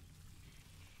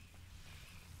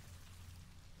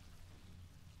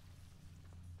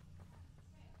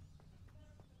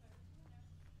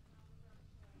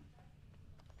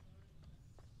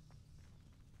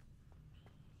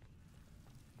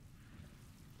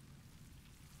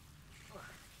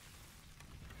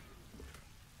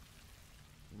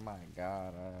 My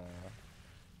God,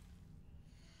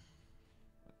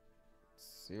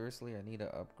 seriously, I need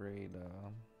to upgrade.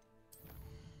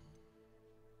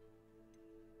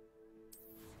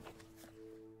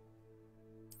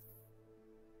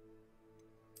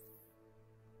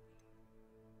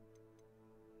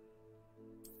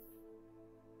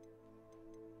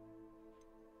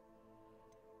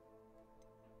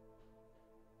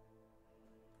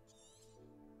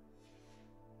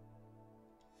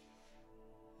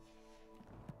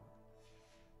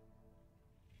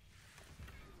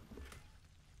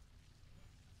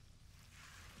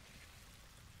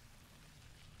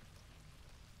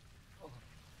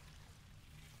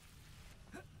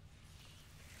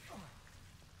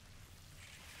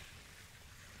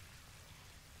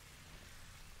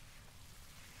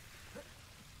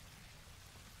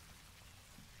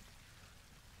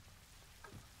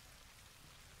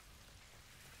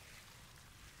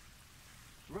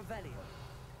 Revelio.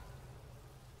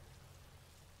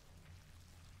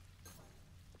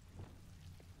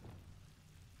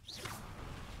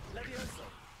 Levioso.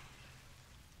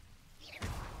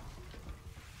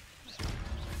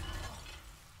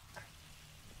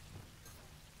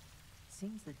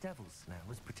 Seems the Devil's Snare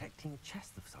was protecting a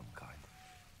chest of some kind.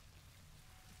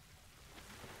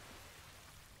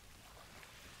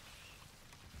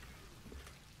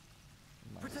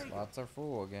 My slots are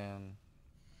full again.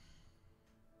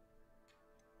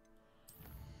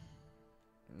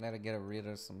 Gotta get rid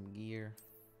of some gear.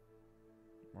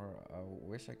 Or I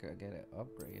wish I could get it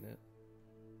upgraded.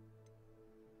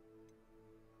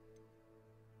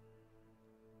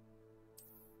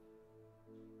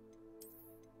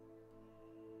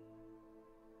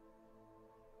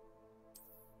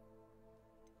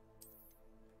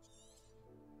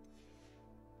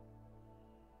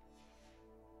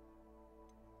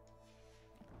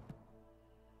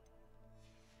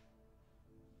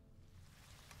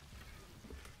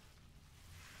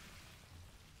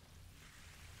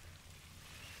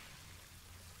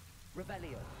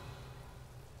 Revelio.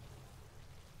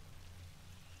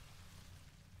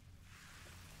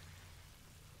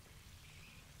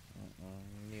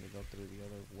 You need to go through the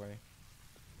other way.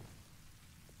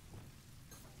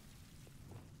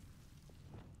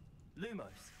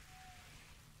 Lumos.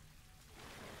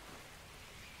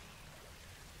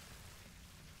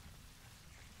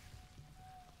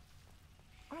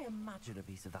 I imagine a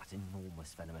piece of that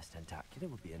enormous venomous tentacular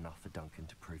would be enough for Duncan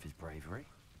to prove his bravery.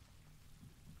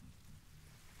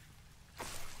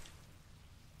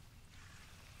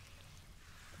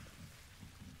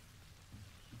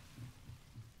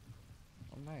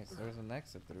 Oh, nice. There's an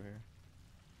exit through here.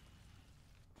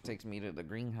 Takes me to the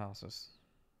greenhouses.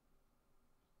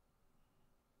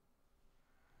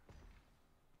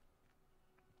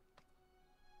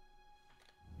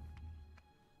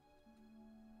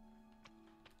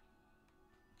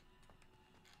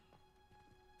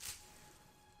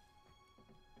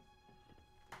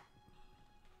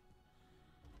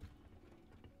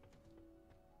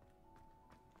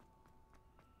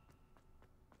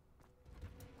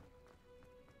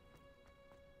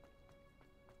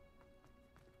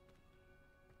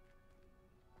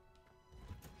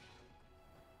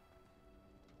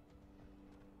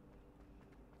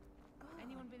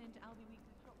 Anyone been into Albie Weeks'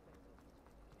 shop lately?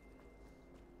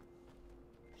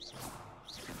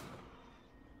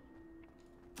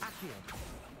 Accio.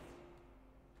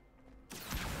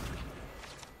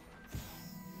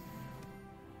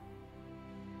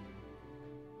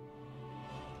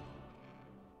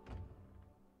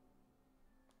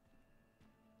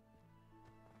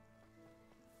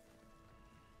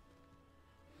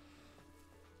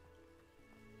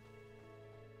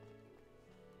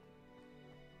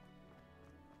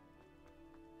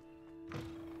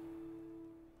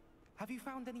 Have you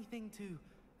found anything to,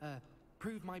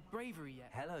 prove my bravery yet?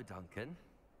 Hello, Duncan.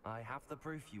 I have the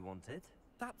proof you wanted.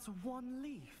 That's one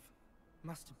leaf.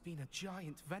 Must have been a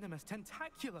giant venomous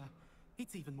tentacula.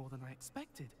 It's even more than I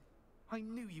expected. I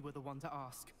knew you were the one to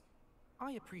ask.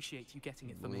 I appreciate you getting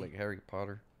it for Look me. like Harry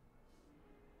Potter.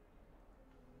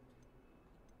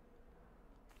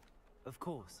 Of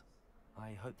course.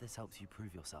 I hope this helps you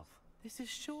prove yourself. This is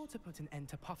sure to put an end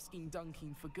to Puffskein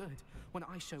Dunking for good when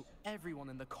I show everyone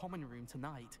in the common room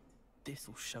tonight.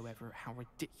 This'll show Everett how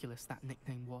ridiculous that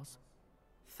nickname was.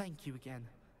 Thank you again,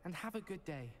 and have a good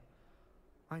day.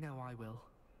 I know I will.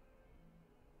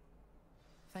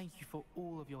 Thank you for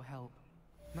all of your help.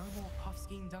 No more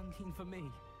Puffskein Dunking for me.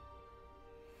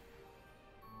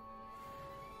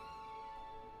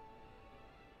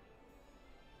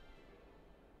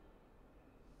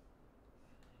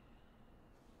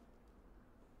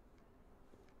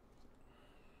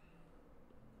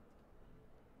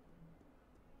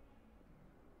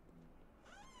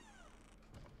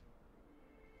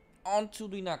 On to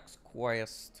the next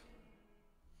quest.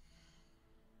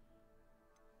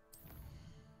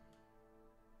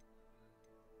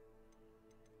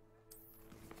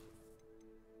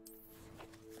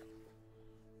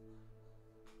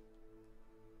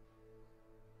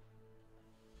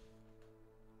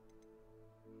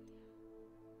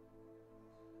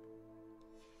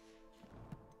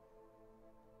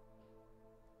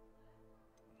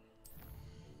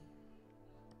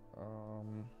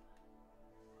 Um...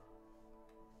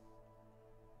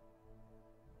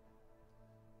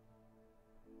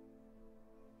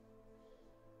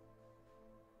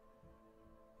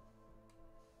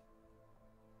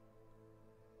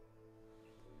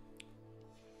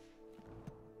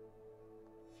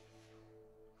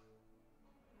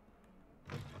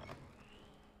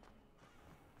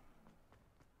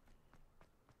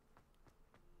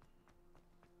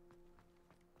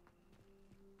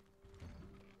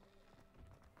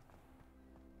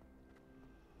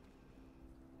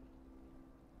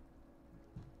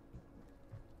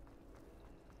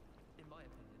 In my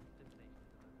opinion, divination.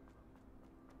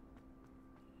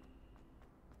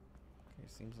 Okay,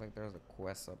 seems like there's a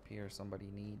quest up here somebody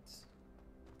needs.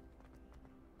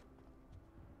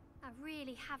 I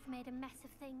really have made a mess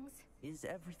of things. Is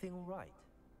everything all right?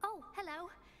 Oh, hello.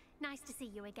 Nice to see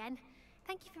you again.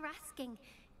 Thank you for asking.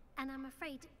 and I'm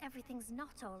afraid everything's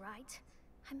not all right.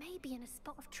 I may be in a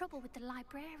spot of trouble with the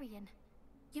librarian.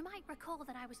 You might recall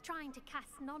that I was trying to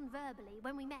cast non-verbally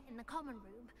when we met in the common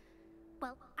room.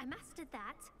 Well, I mastered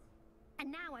that,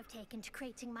 and now I've taken to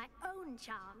creating my own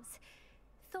charms.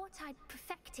 Thought I'd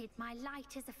perfected my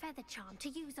light as a feather charm to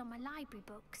use on my library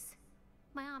books.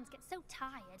 My arms get so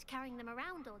tired carrying them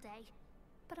around all day.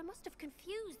 But I must have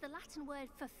confused the Latin word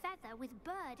for feather with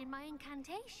bird in my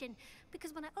incantation,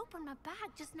 because when I opened my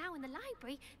bag just now in the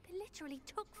library, they literally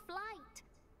took flight.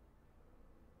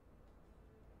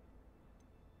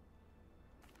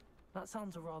 That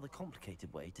sounds a rather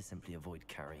complicated way to simply avoid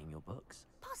carrying your books.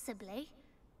 Possibly.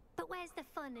 But where's the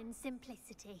fun in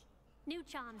simplicity? New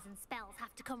charms and spells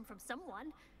have to come from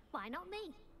someone. Why not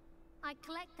me? I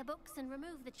collect the books and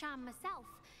remove the charm myself.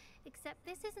 Except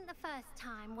this isn't the first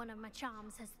time one of my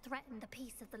charms has threatened the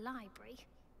peace of the library.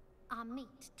 Our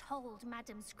meet told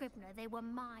Madame Scribner they were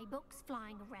my books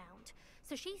flying around.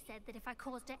 So she said that if I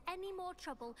caused her any more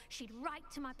trouble, she'd write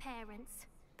to my parents.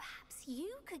 Perhaps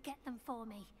you could get them for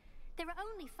me. There are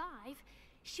only 5.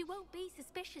 She won't be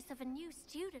suspicious of a new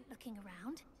student looking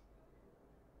around.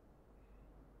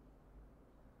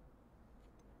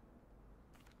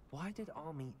 Why did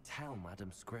Army tell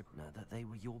Madame Scribner that they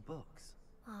were your books?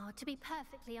 Oh, to be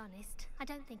perfectly honest, I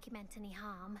don't think he meant any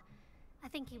harm. I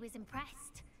think he was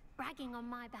impressed, bragging on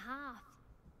my behalf.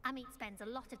 Amit spends a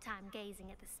lot of time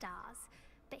gazing at the stars,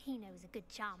 but he knows a good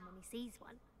charm when he sees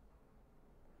one.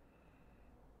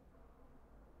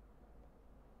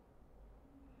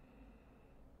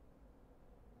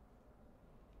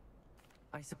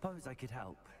 I suppose I could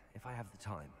help, if I have the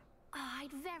time. Oh,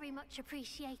 I'd very much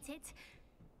appreciate it.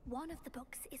 One of the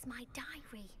books is my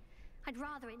diary. I'd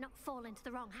rather it not fall into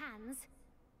the wrong hands.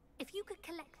 If you could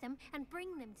collect them and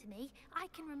bring them to me, I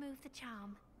can remove the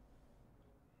charm.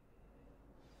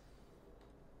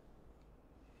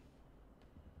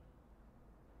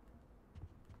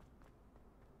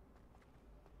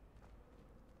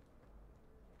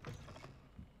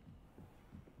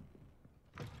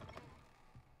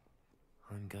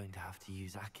 I'm going to have to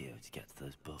use Accio to get to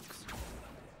those books.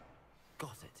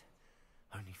 Got it.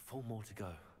 Only 4 more to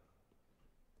go.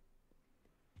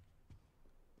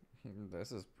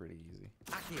 This is pretty easy.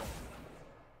 Accio!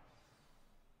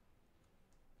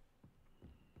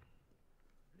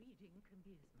 Reading can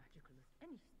be as magical as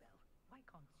any spell. Why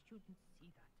can't students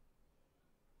see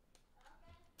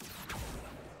that?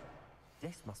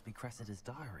 This must be Cressida's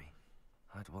diary.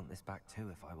 I'd want this back too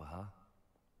if I were her.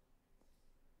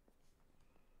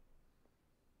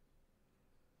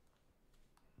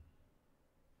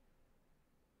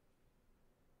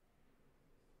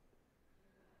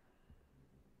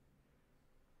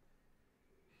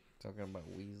 Talking about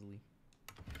Weasley.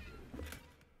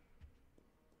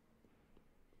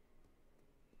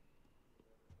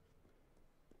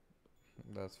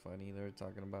 That's funny, they're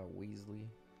talking about Weasley.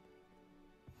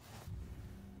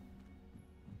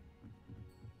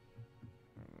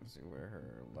 Let's see where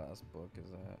her last book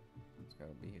is at. It's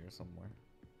gotta be here somewhere.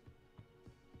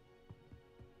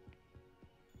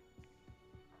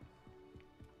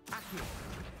 Accio!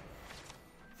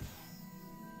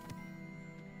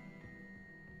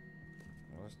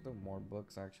 There's still more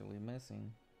books actually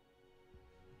missing.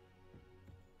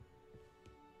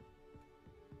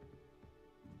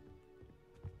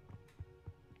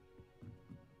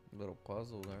 Little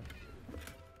puzzle there.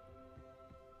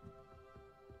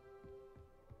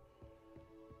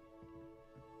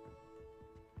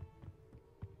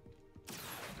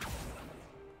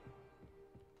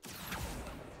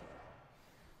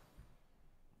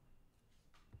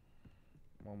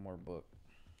 One more book.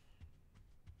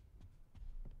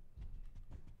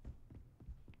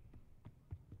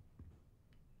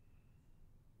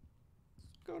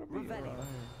 Gotta be right.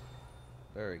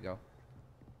 There we go.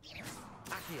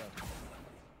 Accio!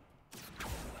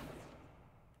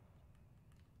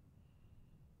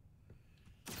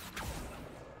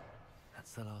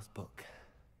 That's the last book.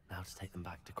 Now to take them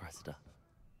back to Cressida.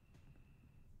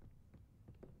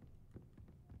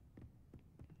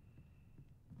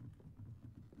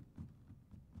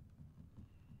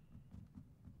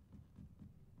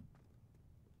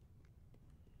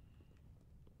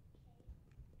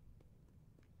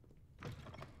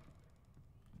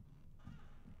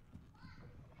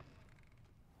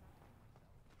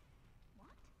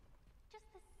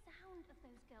 Of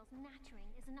those girls nattering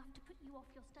is enough to put you off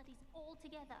your studies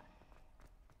altogether.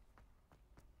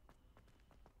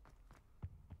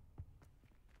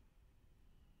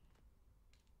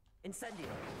 Incendio!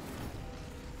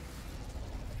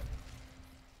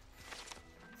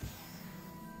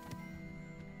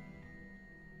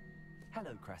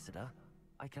 Hello, Cressida.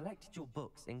 I collected your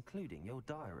books, including your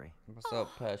diary. What's up,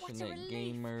 what a passionate relief.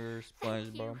 gamer,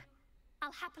 Thank you. SpongeBob?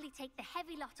 I'll happily take the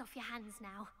heavy lot off your hands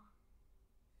now.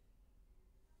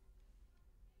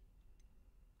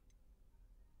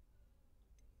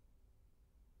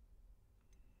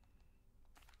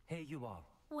 Here you are.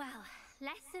 Well,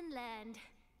 lesson learned.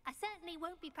 I certainly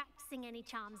won't be practicing any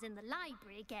charms in the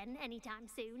library again anytime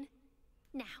soon.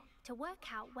 Now, to work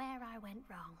out where I went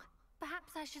wrong.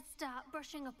 Perhaps I should start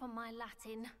brushing up on my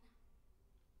Latin.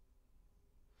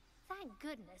 Thank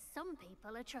goodness some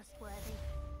people are trustworthy.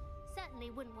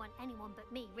 Certainly wouldn't want anyone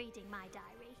but me reading my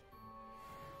diary.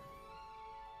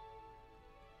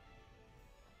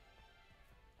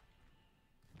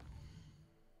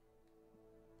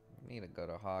 I need to go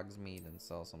to Hogsmeade and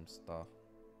sell some stuff.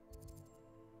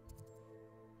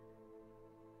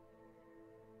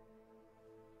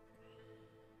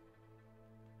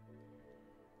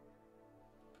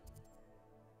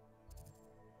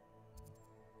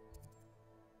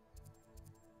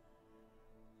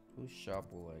 Whose shop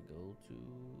will I go to?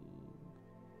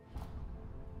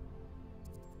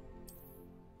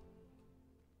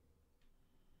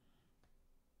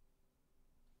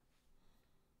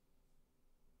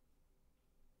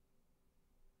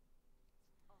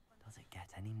 Does it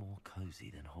get any more cozy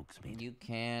than Hogsmeade? You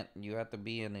can't. You have to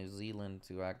be in New Zealand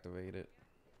to activate it.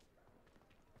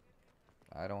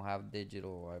 I don't have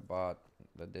digital. I bought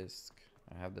the disc.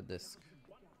 I have the disc.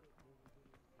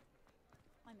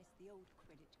 I miss the old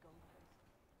credit gold.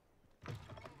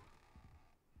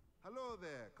 Hello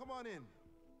there. Come on in.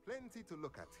 Plenty to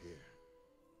look at here.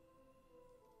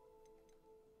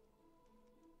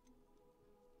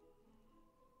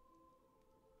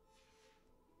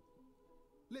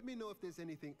 Let me know if there's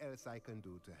anything else I can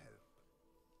do to help.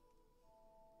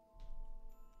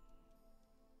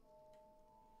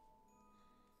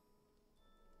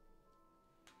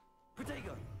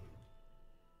 Protego!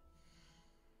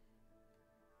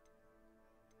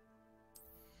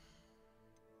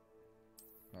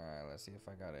 Alright, let's see if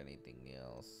I got anything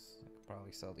else. I could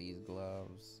probably sell these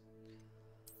gloves.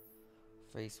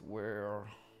 Face wear.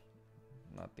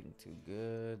 Nothing too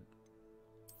good.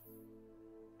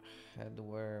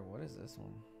 Headwear. What is this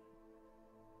one?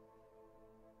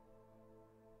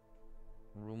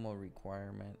 Rumo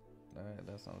requirement.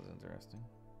 That sounds interesting.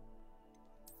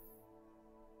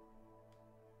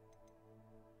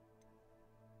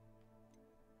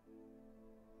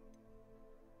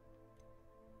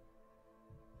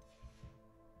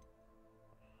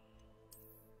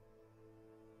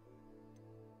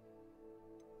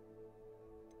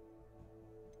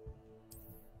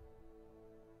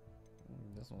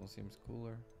 This one seems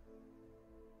cooler.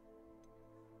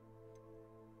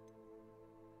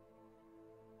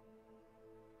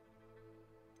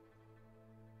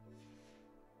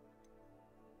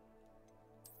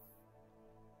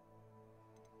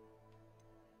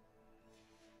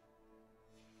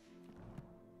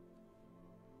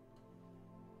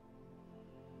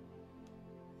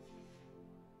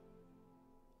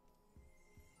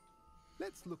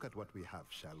 Let's look at what we have,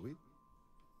 shall we?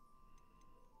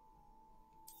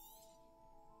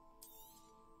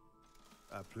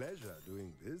 A pleasure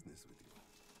doing business with you.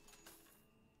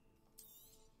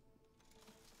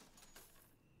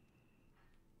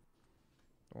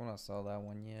 Don't want to sell that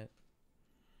one yet.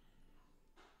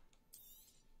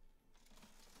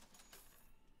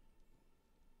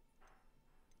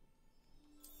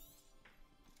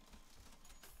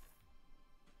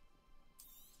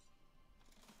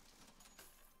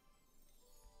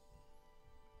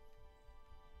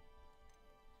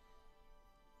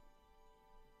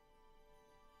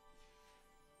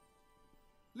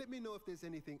 Let me know if there's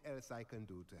anything else I can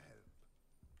do to help.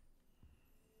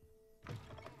 Those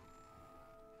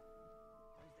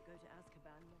that go to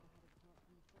Azkaban never had a part in the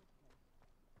first place.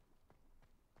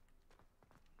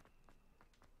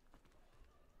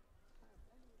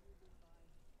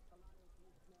 I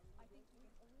think we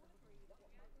all agree that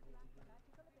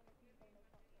magical abilities they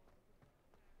make up for.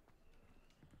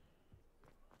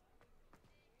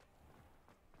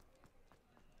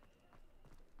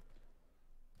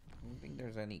 I don't think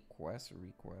there's any quest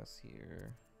requests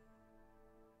here.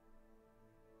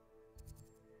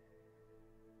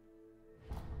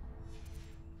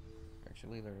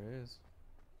 Actually, there is.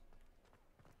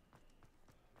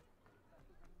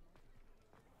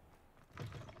 I wish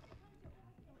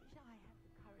I had the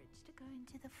courage to go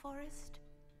into the forest.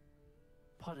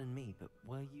 Pardon me, but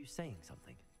were you saying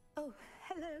something? Oh,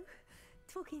 hello.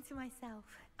 Talking to myself.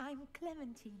 I'm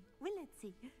Clementine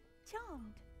Willardsey,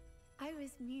 charmed. I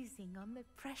was musing on the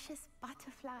precious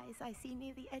butterflies I see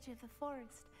near the edge of the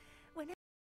forest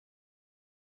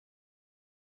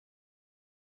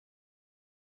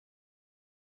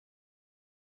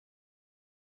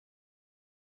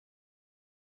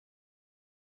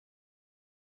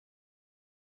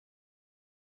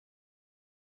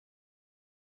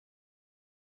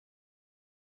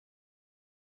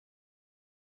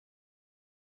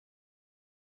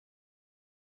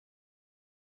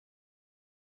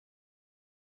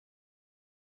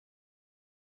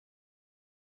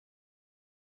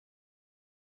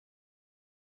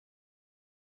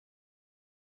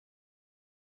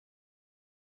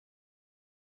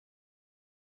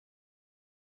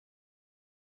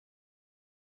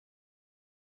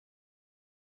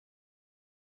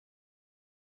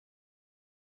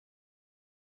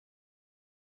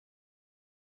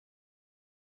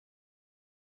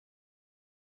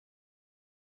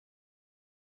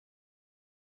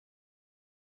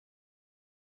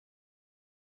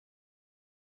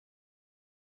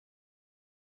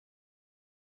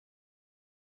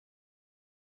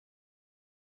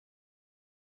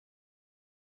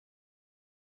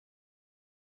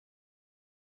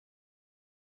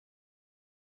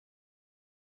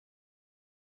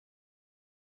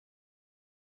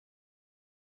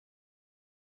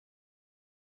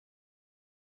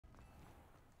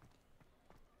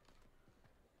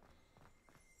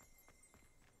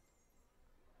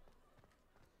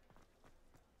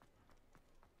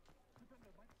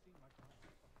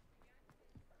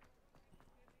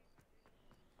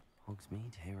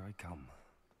Hogsmeade, here I come.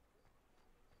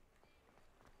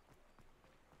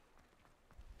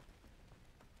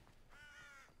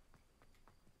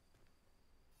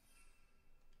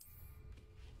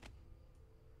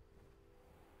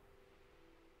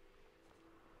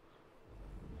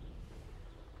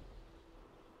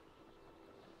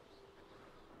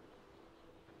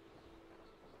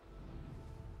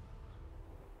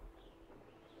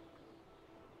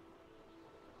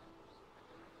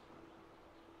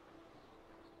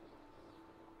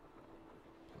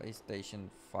 PlayStation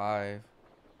 5.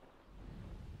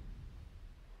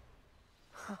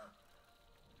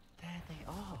 There they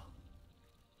are.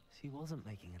 She wasn't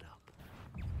making it up.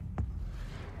 Well,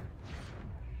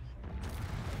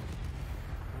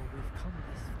 we've come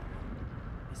this far.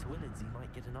 Miss Willardsey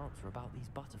might get an answer about these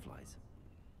butterflies.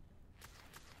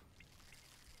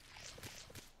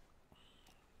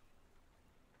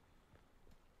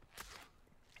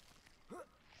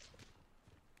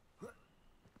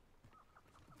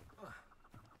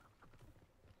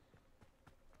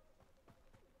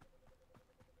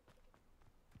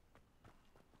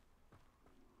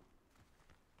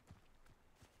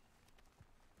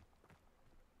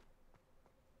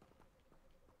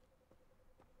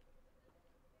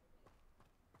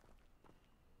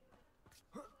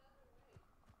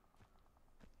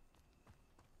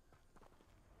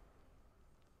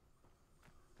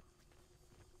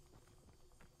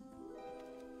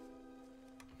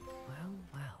 Well,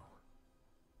 well.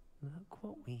 Look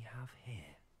what we have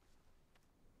here.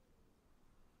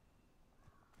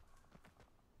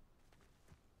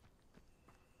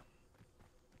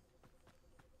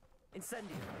 Incendio!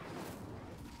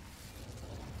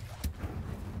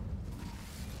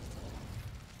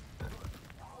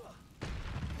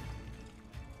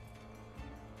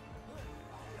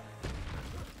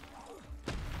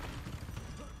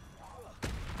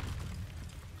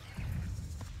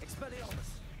 Expelliarmus!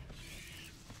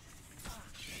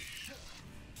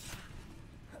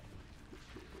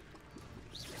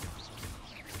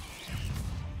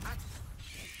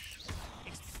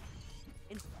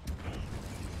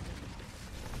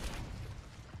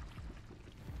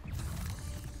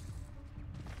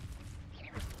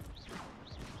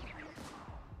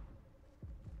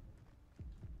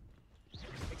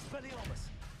 Expelliarmus!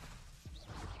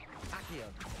 Accio!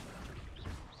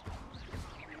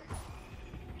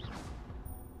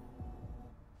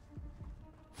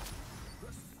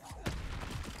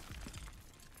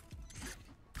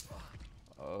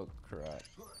 Oh crap.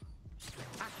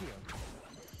 Accio!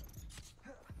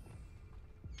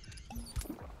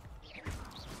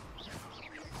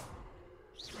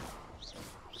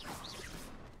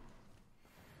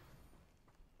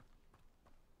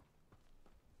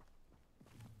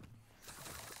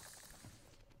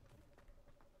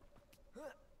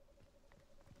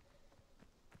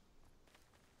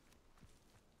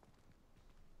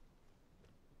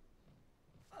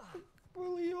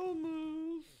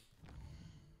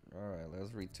 Alright,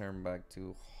 let's return back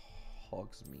to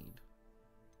Hogsmeade.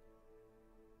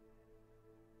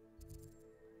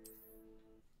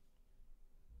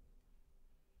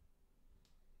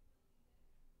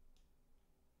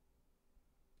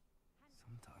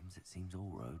 Sometimes it seems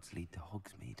all roads lead to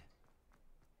Hogsmeade.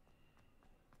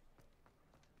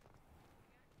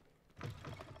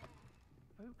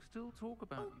 Folks still talk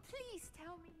about Oh, please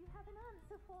tell me you have an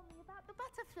answer for me about the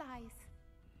butterflies.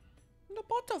 The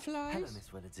butterflies? Hello, Miss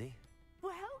Willardsey.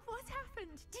 Well, what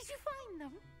happened? Did you find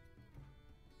them?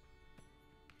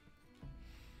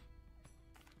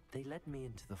 They led me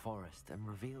into the forest and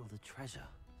revealed a treasure.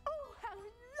 Oh, how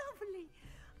lovely!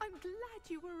 I'm glad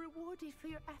you were rewarded for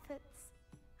your efforts.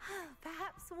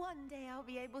 Perhaps one day I'll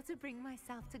be able to bring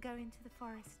myself to go into the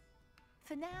forest.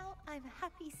 For now, I'm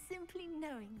happy simply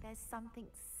knowing there's something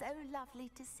so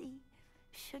lovely to see,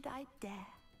 should I dare.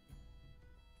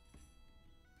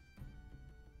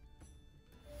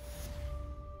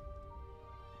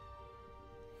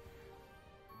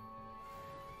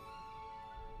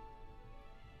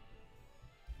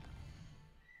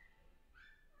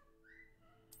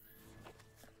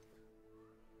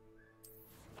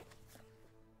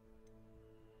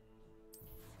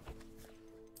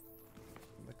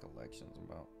 The collection's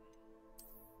about.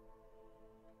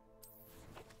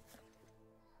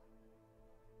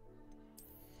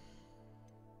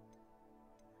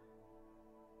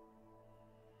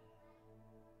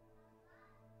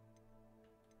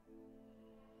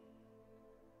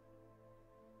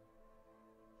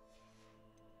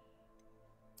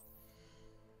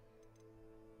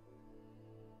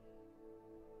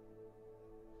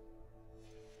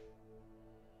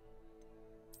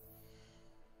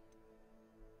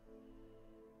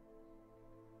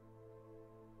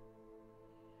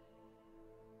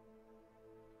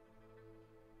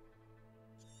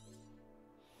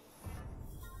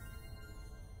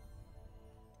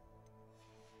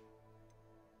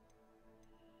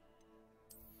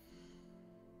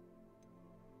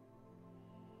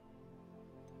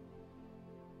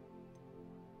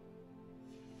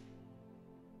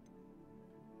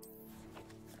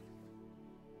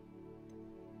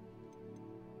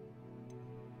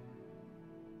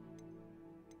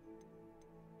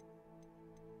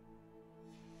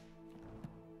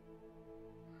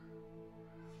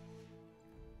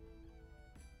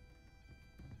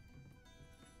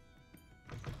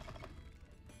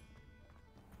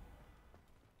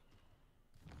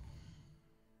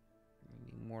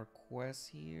 quests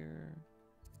here.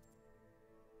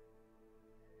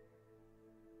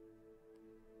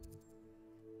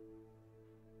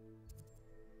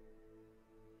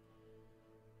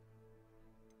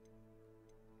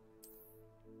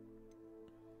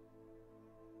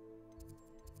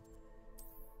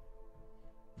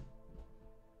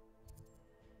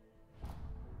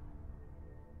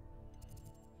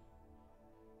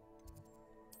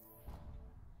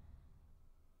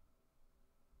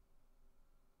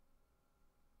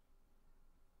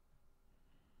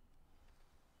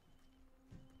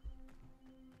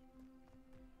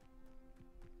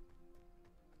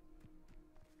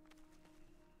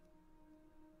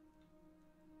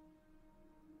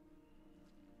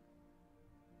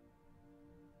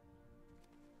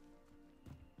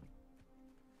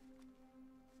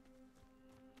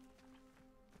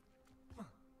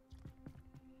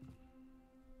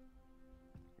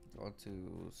 Go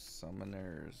to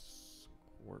Summoner's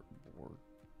Court Board.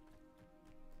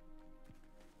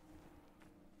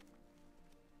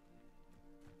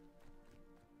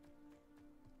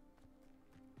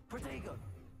 Protego!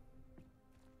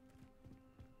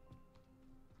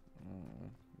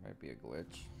 Might be a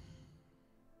glitch.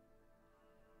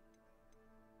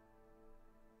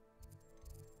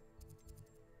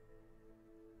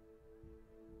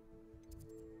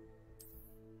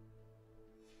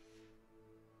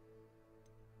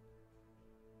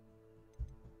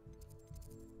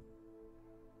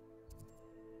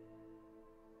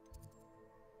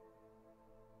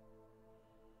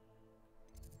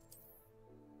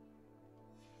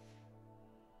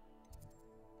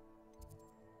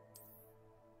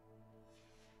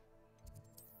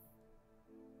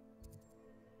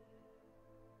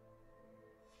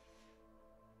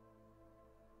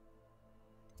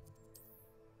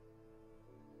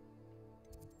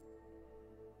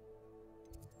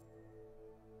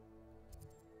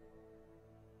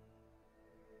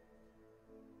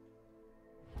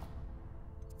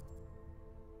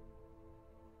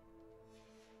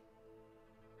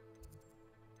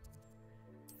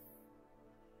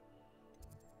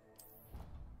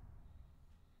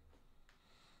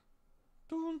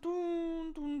 Dun,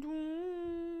 dun, dun,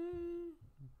 dun.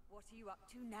 What are you up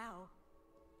to now?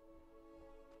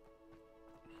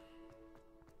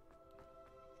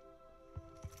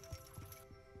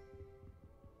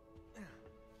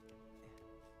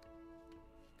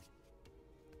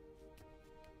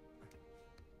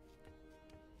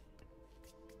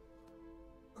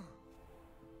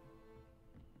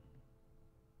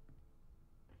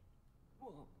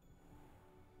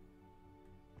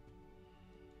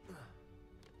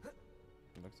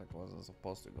 Looks like I wasn't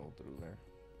supposed to go through there.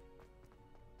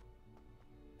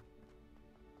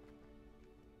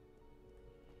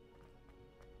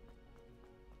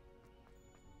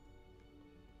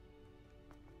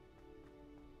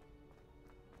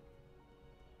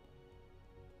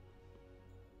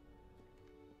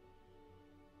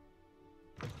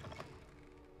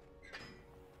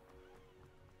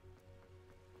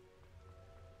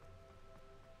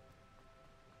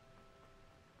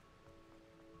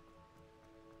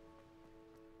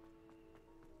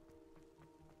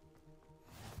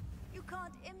 You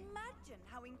can't imagine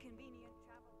how inconvenient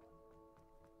travel was.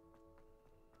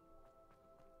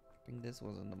 I think this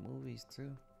was in the movies too.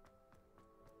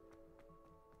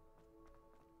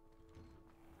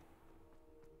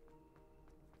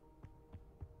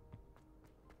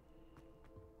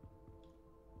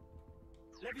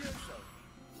 Levioso!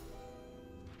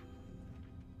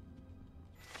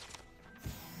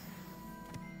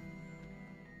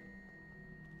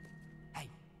 Hey,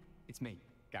 it's me,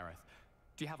 Gareth.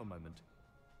 Do you have a moment?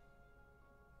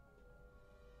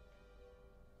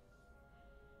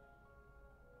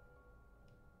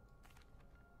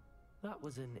 That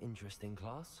was an interesting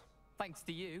class. Thanks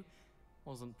to you.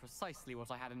 Wasn't precisely what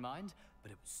I had in mind,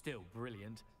 but it was still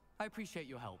brilliant. I appreciate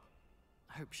your help.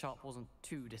 I hope Sharp wasn't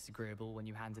too disagreeable when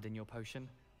you handed in your potion.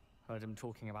 Heard him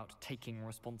talking about taking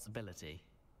responsibility.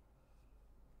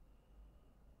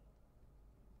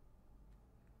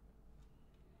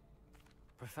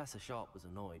 Professor Sharp was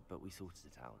annoyed, but we sorted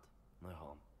it out. No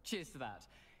harm. Cheers to that.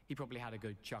 He probably had a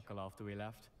good chuckle after we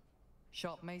left.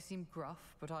 Sharp may seem gruff,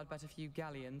 but I'd bet a few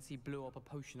galleons he blew up a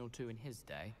potion or two in his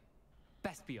day.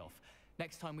 Best be off.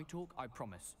 Next time we talk, I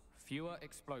promise, fewer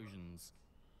explosions.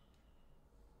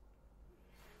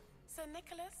 Sir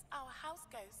Nicholas, our house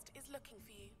ghost, is looking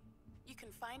for you. You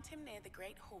can find him near the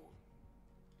Great Hall.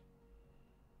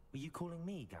 Were you calling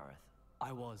me, Gareth?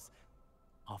 I was.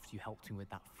 After you helped me with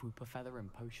that Fupa feather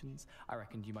and potions, I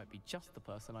reckoned you might be just the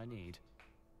person I need.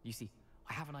 You see,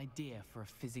 I have an idea for a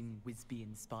fizzing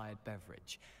Whizbee-inspired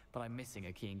beverage, but I'm missing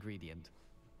a key ingredient.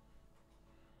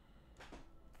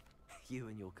 You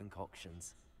and your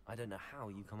concoctions. I don't know how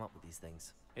you come up with these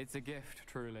things. It's a gift,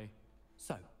 truly.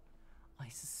 So, I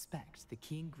suspect the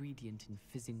key ingredient in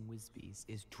fizzing Whizbees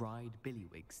is dried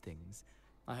billywig stings.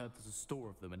 I heard there's a store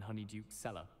of them in Honeyduke's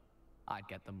cellar. I'd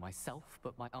get them myself,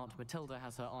 but my Aunt Matilda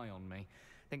has her eye on me.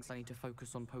 Thinks I need to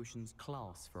focus on potions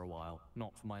class for a while,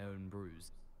 not for my own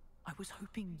brews. I was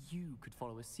hoping you could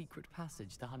follow a secret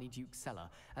passage to Honeyduke's cellar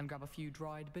and grab a few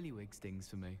dried billywig stings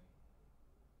for me.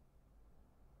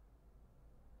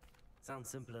 Sounds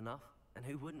simple enough. And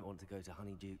who wouldn't want to go to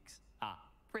Honeyduke's? Ah,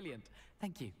 brilliant.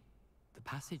 Thank you. The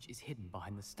passage is hidden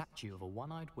behind the statue of a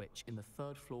one-eyed witch in the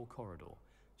third-floor corridor.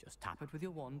 Just tap it with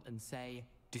your wand and say,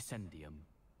 Descendium.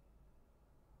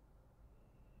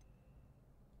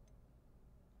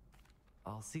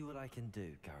 I'll see what I can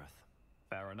do, Gareth.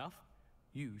 Fair enough.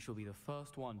 You shall be the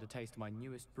first one to taste my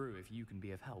newest brew if you can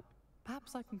be of help.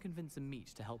 Perhaps I can convince a meat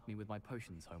to help me with my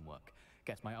potions homework.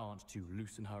 Get my aunt to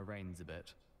loosen her reins a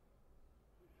bit.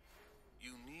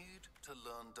 You need to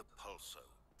learn Depulso,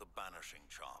 the banishing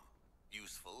charm.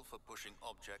 Useful for pushing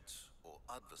objects or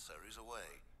adversaries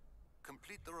away.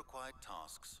 Complete the required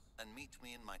tasks and meet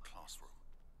me in my classroom.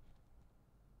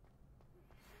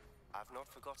 I've not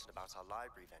forgotten about our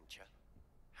library venture.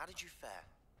 How did you fare?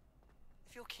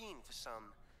 If you're keen for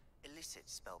some illicit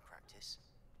spell practice,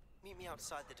 meet me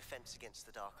outside the Defense Against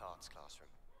the Dark Arts classroom.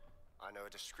 I know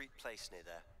a discreet place near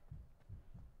there.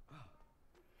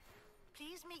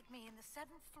 Please meet me in the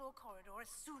 7th floor corridor as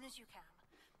soon as you can.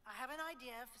 I have an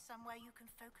idea for somewhere you can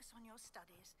focus on your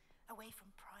studies, away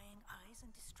from prying eyes and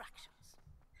distractions.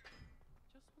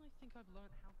 Just when I think I've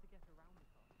learned how to get around the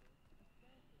castle,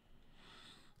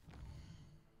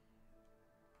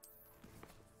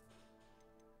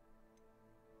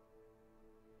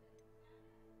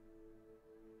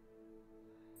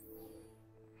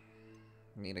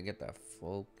 Need to get that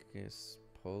focus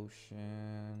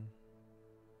potion.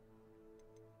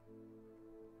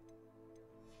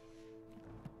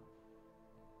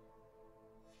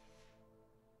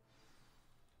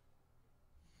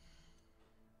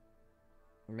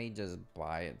 Let me just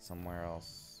buy it somewhere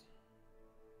else.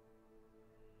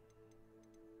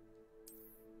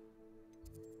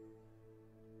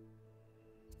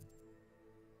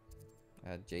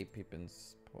 J.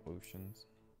 Pippin's potions.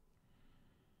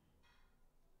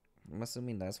 I'm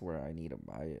assuming that's where I need to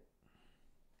buy it.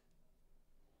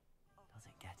 Does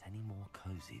it get any more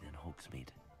cozy than Hogsmeade?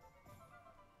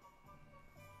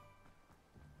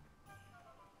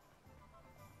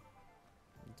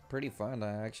 It's pretty fun.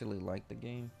 I actually like the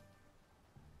game.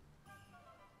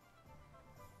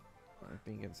 I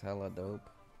think it's hella dope.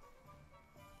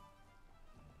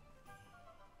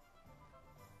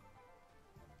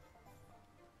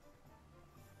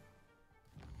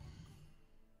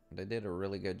 They did a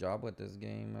really good job with this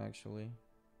game, actually.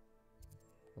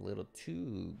 A little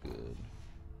too good.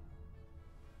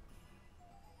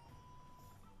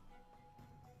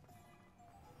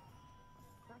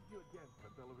 Thank you again for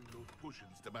delivering those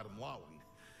potions to Madame Wowing.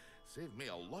 Saved me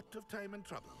a lot of time and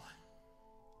trouble.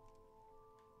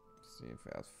 See if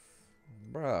that's...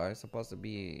 Bruh, it's supposed to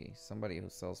be somebody who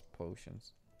sells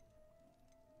potions.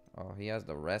 Oh, he has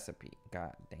the recipe.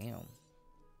 God damn.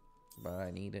 But I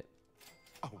need it.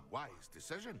 A wise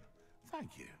decision.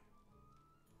 Thank you.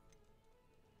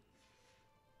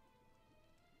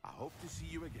 I hope to see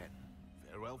you again.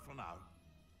 Farewell for now.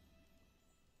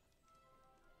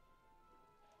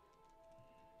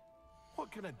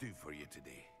 What can I do for you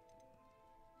today?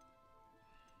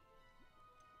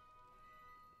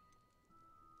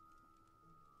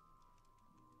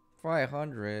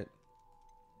 $500.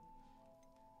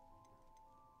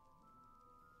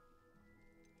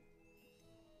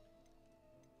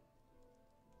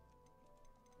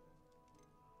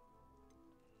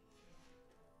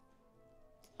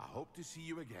 I hope to see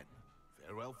you again.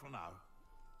 Farewell for now.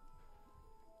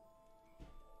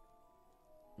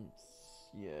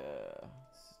 Yeah,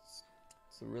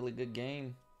 it's a really good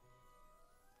game.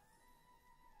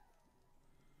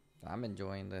 I'm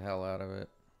enjoying the hell out of it.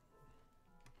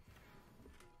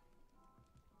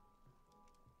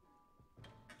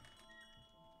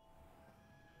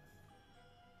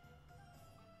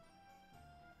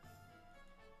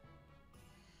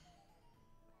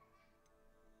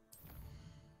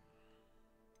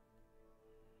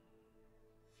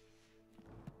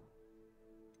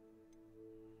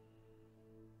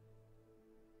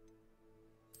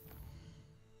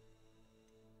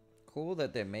 Cool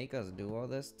that they make us do all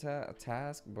this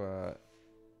task, but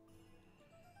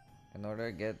in order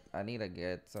to get, I need to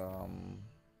get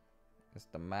it's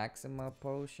the Maxima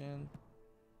potion.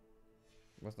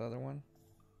 What's the other one?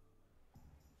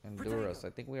 Endurus. I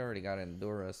think we already got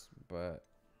Endurus, but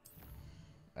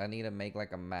I need to make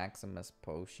like a Maximus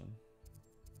potion.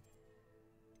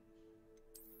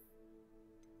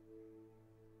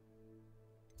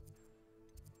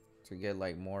 To get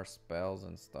like more spells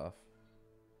and stuff.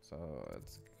 So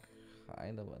it's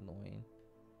kind of annoying.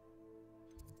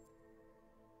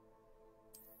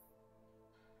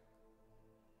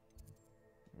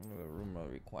 The room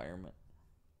requirement.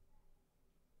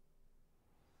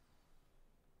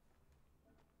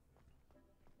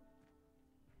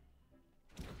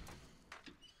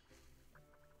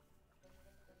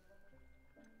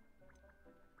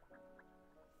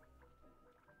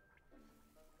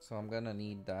 So I'm gonna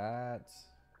need that.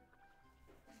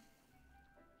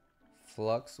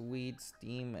 Flux weed,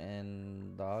 steam,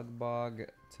 and dog bog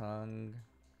tongue.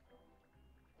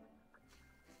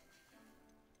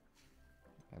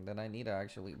 And then I need to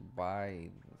actually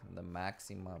buy the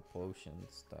Maxima potion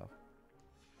stuff.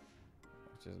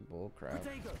 Which is bullcrap.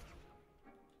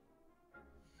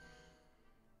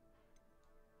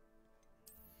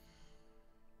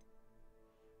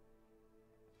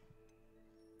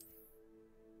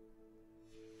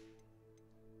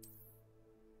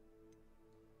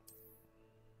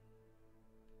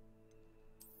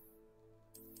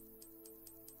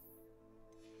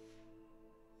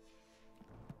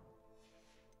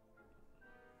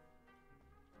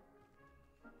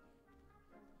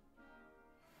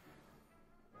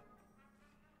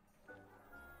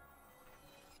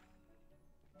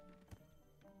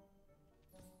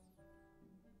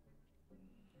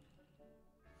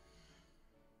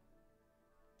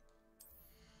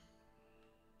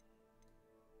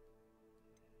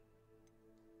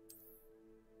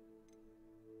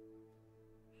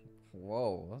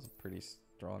 Whoa, that's a pretty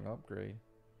strong upgrade.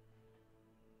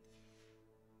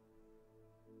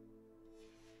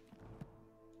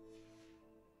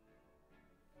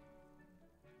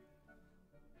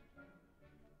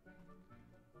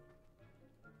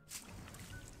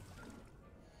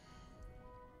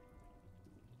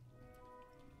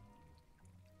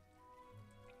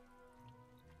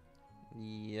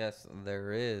 Yes,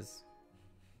 there is.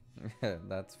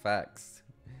 That's facts.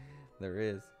 There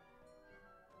is.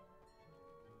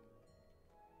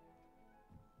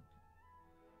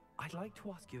 I'd like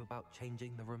to ask you about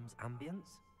changing the room's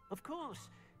ambience. Of course.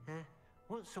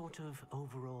 What sort of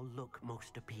overall look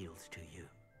most appeals to you?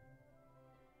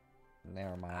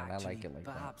 Never mind, I like it like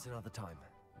that. Perhaps another time.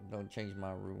 Don't change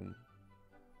my room.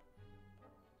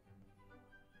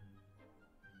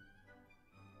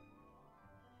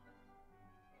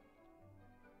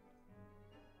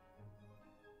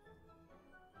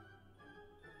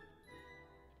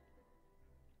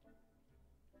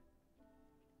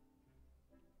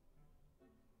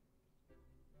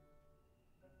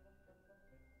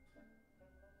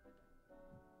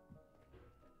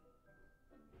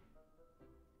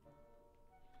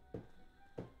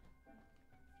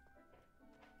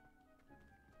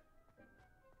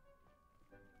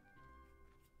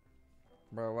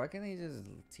 Bro, why can't they just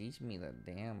teach me the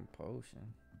damn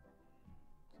potion?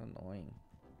 It's annoying.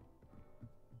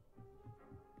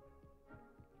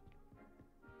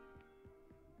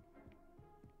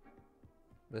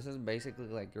 This is basically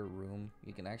like your room.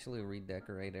 You can actually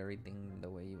redecorate everything the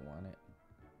way you want it.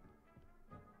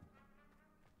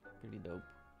 Pretty dope.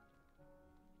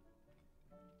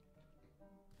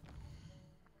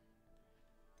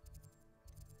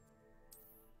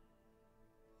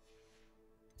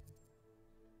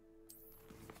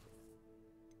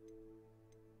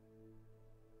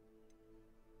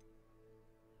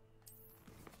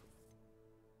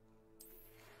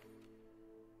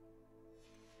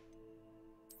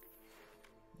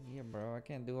 Yeah, bro, I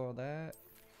can't do all that.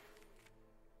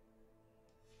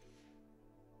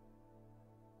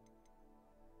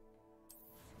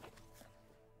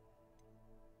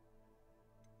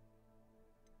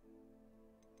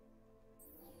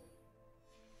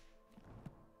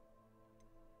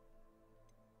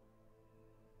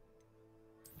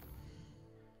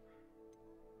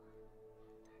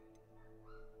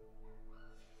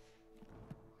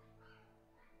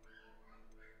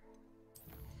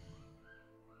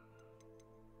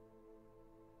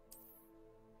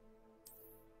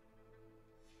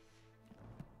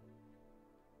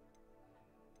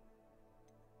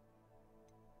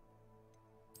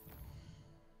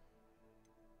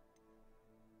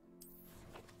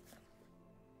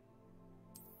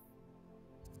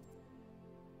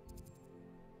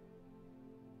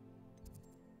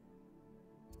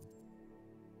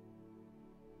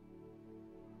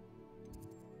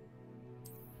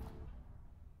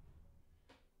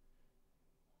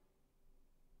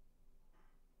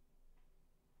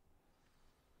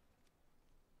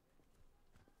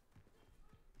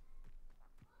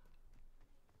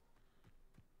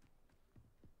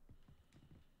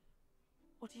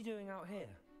 What are you doing out here?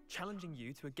 Challenging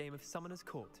you to a game of Summoner's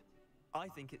Court. I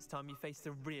think it's time you faced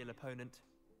a real opponent,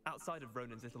 outside of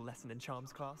Ronan's little lesson in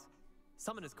charms class.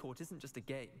 Summoner's Court isn't just a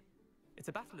game. It's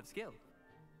a battle of skill.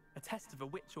 A test of a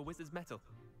witch or wizard's mettle.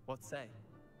 What say?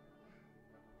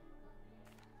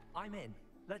 I'm in.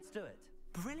 Let's do it.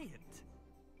 Brilliant!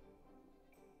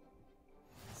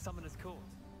 Summoner's Court.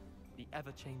 The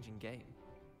ever-changing game.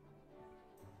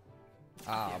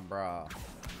 Ah, bro.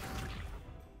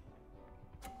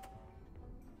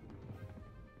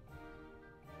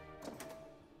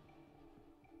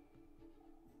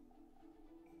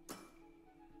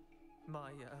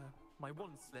 My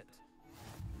wand slipped.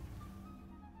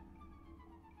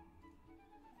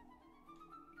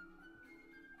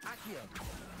 Accio!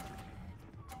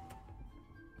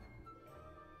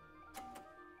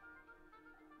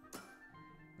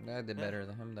 I did better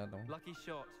than him, that one. Lucky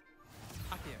shot.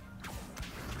 Accio.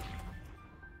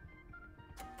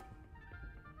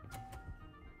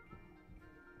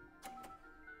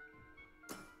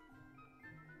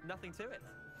 Nothing to it.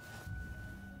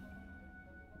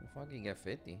 Fuck, you get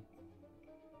 50.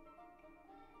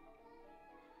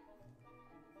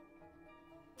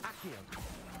 Accio.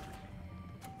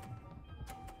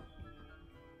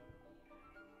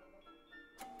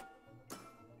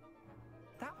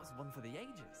 That was one for the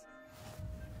ages.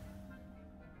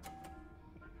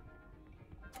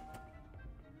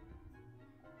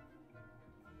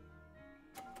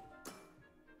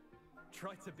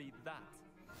 Try to beat that.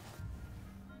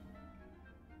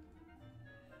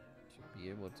 Should be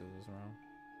able to this round.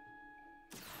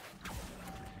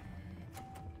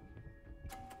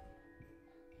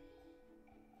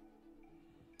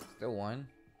 Still one.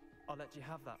 I'll let you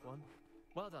have that one.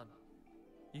 Well done.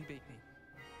 You beat me.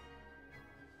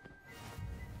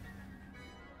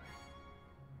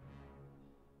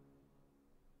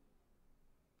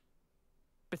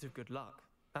 Bit of good luck,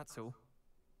 that's all.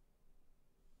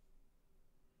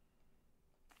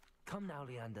 Come now,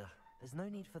 Leander. There's no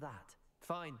need for that.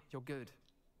 Fine, you're good.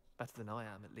 Better than I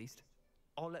am, at least.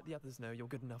 I'll let the others know you're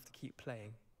good enough to keep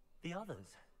playing. The others?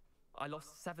 I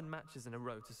lost 7 matches in a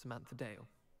row to Samantha Dale.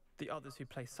 The others who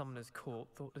play Summoner's Court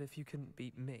thought that if you couldn't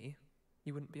beat me,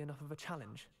 you wouldn't be enough of a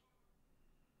challenge.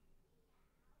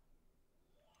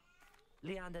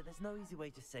 Leander, there's no easy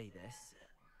way to say this.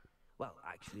 Well,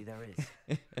 actually, there is.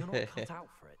 You're not cut out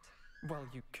for it. Well,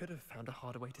 you could have found a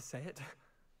harder way to say it.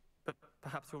 But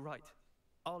perhaps you're right.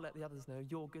 I'll let the others know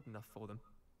you're good enough for them.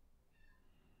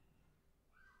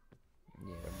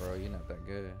 Yeah, bro, you're not that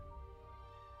good.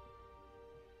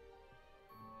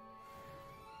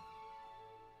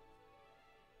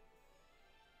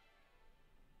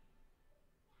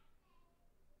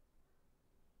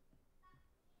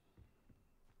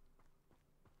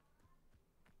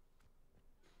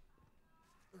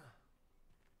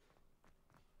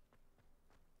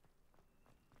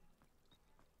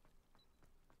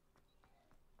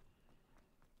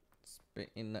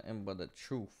 Spitting nothing but the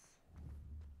truth.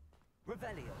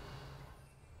 Revelio.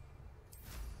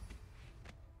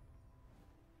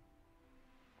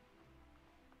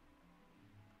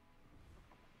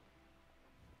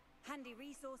 Handy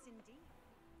resource indeed.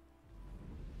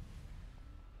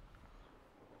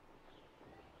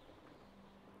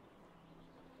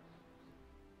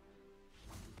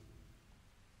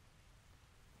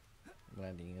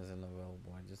 Landing isn't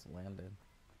available. I just landed.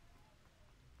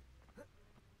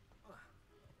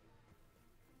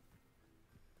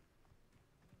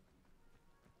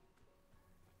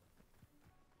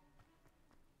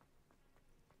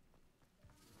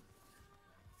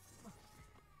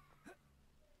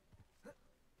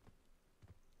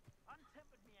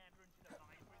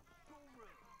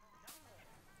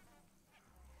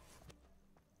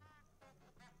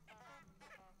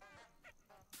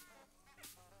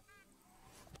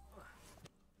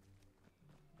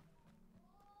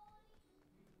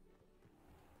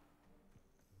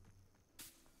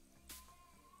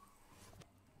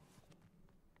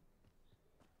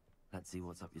 Let's see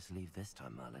what's up your sleeve this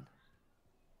time, Merlin.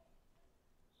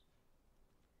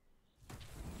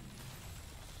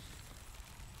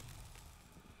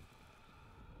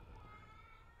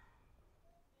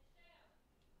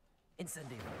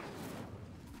 Incendio.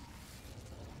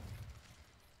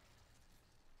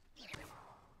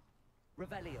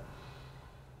 Revelio.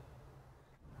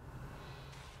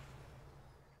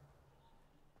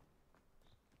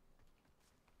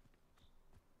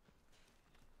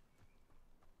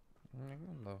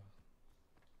 No.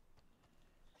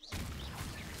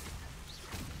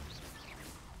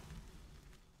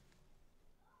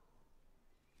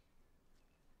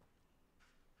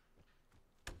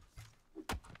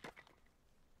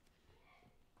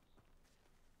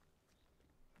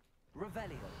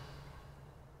 Revelio.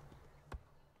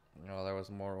 Oh, there was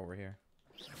more over here.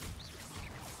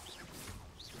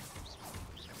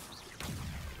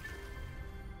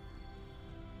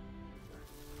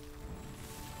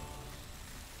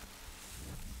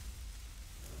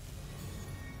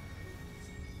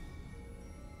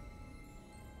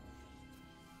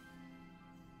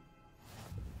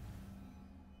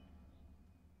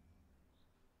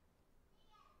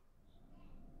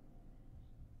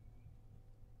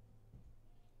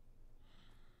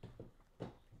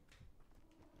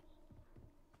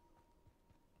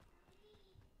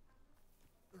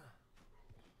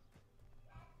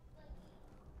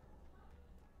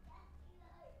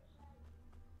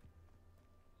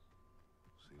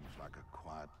 Seems like a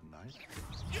quiet night.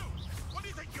 You! What do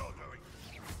you think you're doing?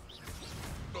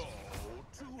 Oh,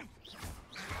 too...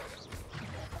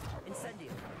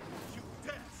 Incendio. You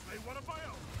dare slay one of my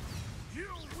own! You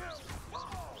will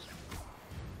fall!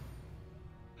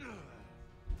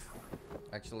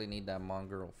 Actually need that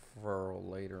mongrel furl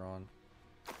later on.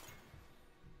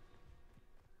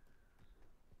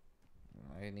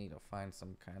 I need to find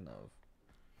some kind of...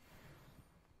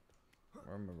 I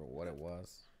don't remember what it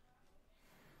was.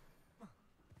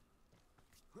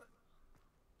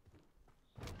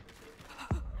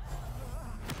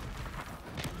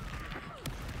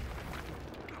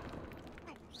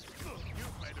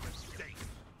 You've made a mistake.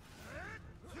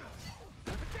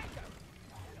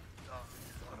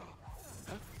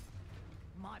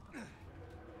 My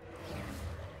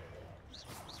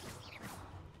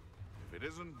If it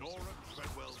isn't Nora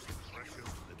Treadwell's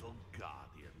precious little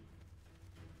guardian.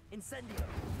 Incendio.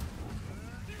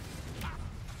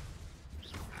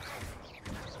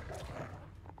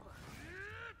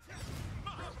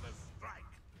 Marvelous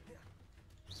strike.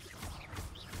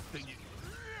 Then you...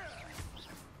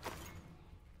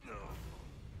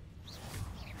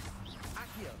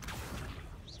 Accio.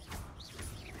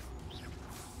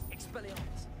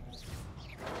 Expelliarmus.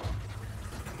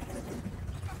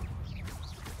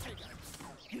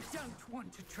 You don't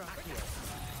want to try.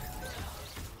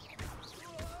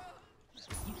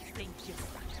 You think you're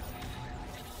stuck.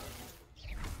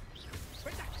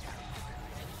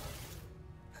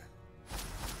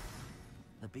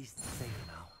 The beast is safe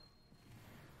now.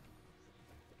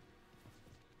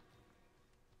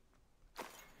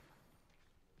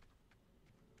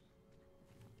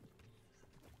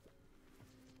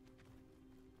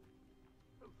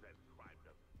 Who said crime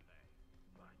doesn't pay?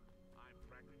 I'm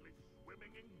practically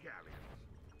swimming in galleons.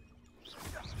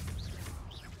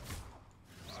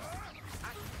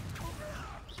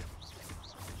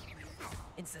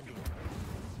 Incendio.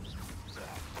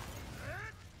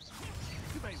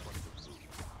 You may want to move.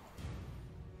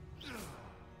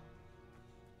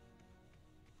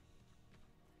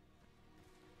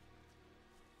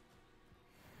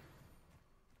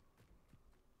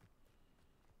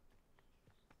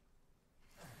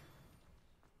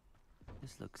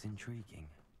 This looks intriguing.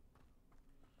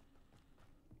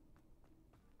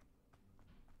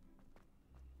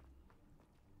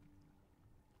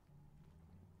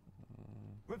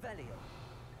 Revelio.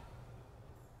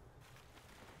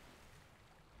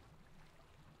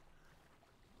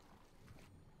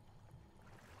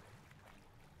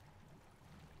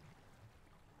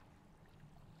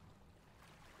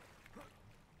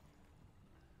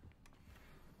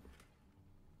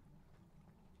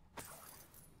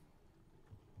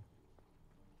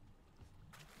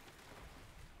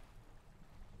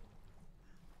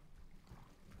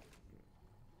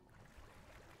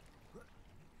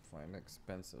 Find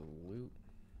expensive loot.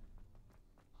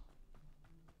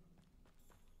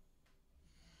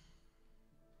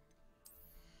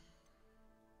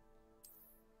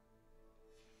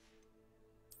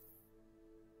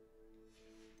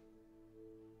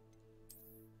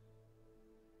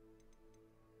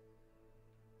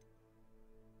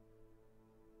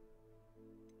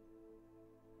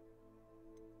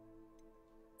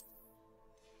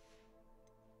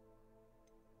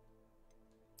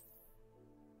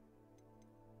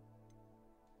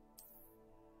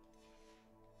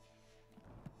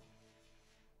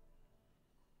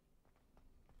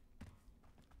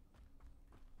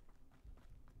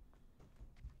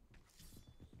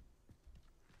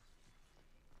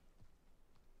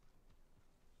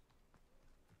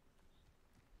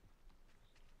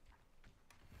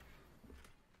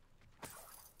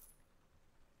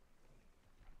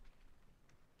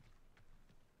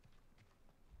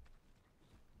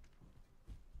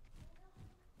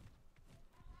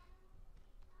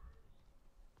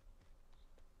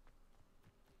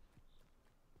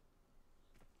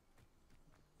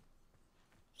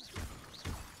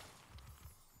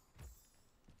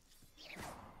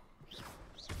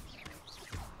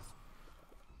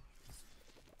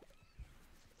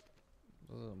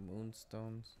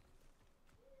 milestones.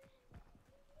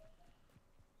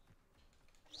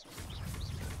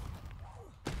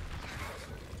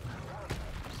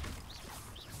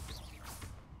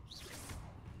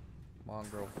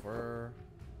 Mongrel fur.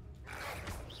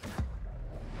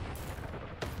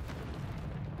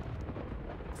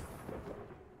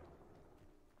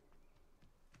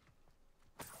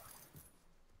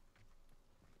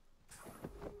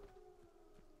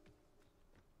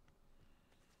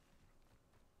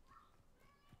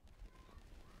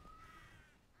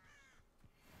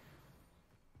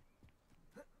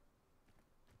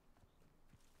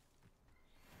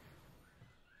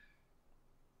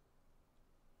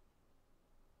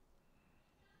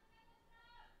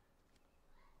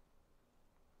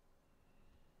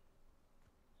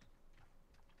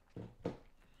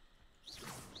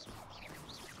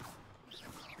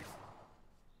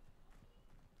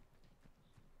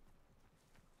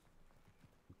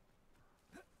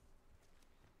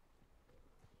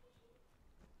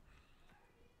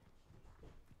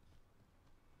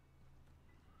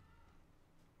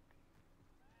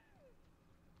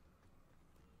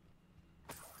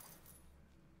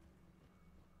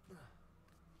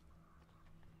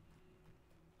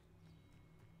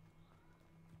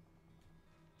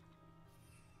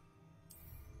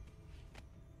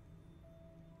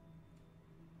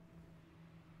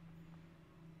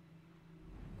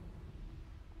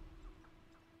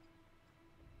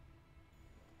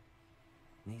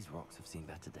 These rocks have seen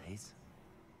better days.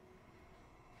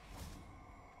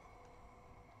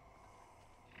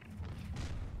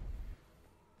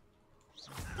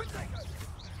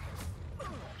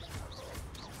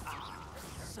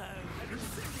 So,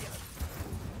 Lucilia,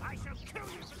 I shall kill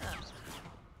you for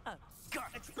that.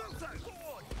 God, Expulso!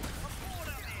 Board! A board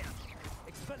out here!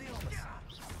 Expelliarmus!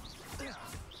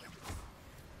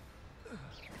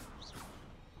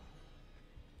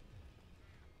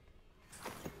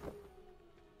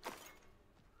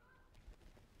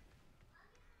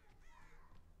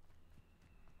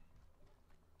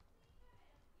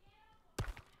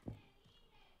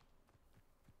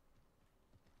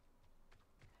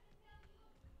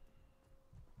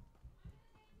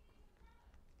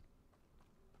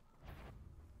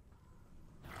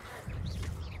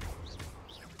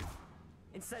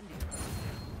 Incendio!